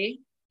story.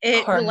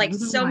 It like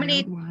so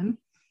many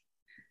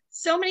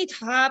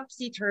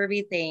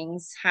topsy-turvy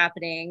things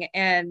happening.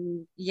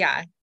 And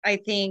yeah, I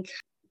think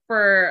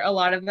for a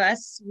lot of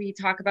us, we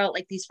talk about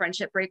like these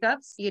friendship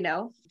breakups,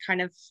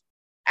 kind of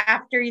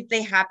after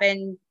they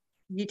happen,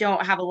 you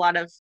don't have a lot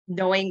of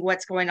knowing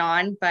what's going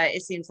on, but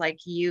it seems like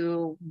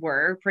you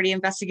were pretty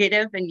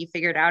investigative and you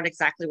figured out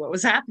exactly what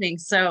was happening.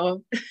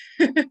 So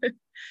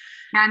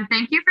and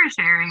thank you for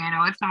sharing. I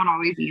know it's not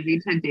always easy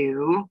to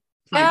do,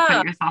 to like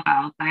put yourself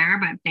out there,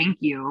 but thank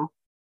you.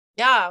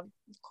 Yeah,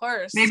 of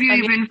course. Maybe you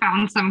even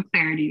found some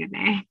clarity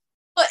today.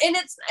 Well, and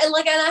it's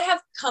like, and I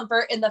have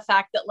comfort in the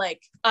fact that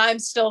like I'm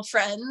still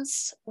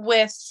friends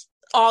with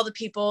all the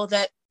people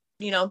that,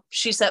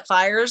 she set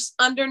fires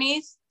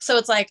underneath. So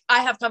it's like,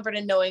 I have comfort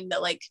in knowing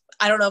that, like,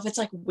 I don't know if it's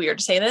like weird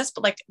to say this,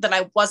 but like that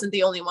I wasn't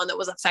the only one that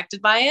was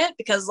affected by it,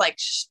 because like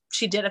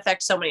she did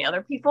affect so many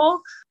other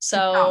people.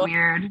 So it's not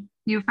weird.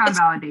 You found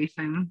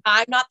validation.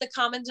 I'm not the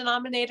common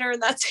denominator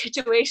in that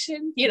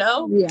situation,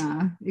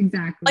 Yeah,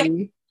 exactly. Like,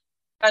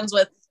 friends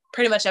with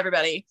pretty much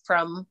everybody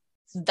from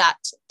that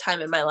time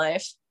in my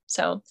life.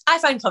 So I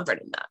find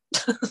comfort in that.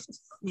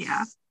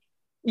 Yeah.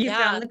 You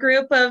found the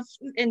group of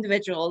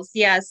individuals.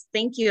 Yes.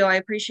 Thank you. I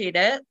appreciate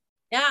it.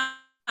 Yeah.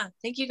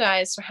 Thank you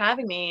guys for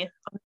having me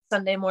on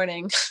Sunday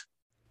morning.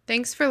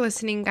 Thanks for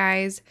listening,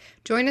 guys.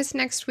 Join us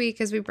next week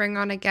as we bring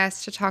on a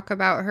guest to talk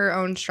about her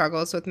own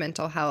struggles with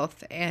mental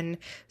health and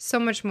so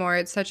much more.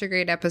 It's such a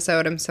great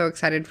episode. I'm so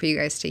excited for you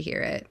guys to hear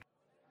it.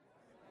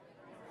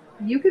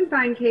 You can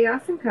find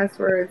Chaos and Cuss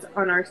Words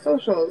on our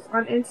socials.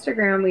 On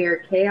Instagram, we are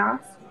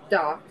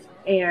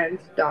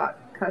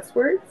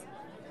chaos.and.cusswords.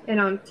 And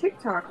on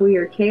TikTok, we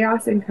are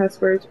Chaos and Cuss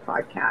Words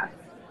Podcast.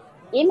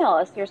 Email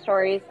us your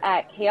stories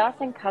at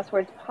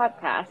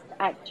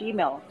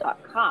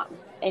chaosandcusswordspodcast@gmail.com,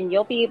 and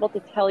you'll be able to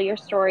tell your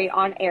story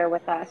on air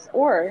with us,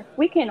 or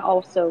we can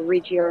also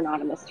read your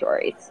anonymous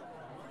stories.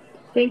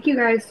 Thank you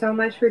guys so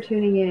much for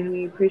tuning in.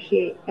 We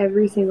appreciate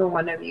every single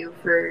one of you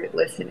for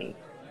listening.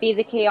 Be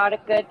the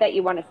chaotic good that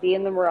you want to see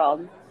in the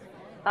world.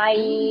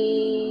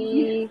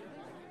 Bye.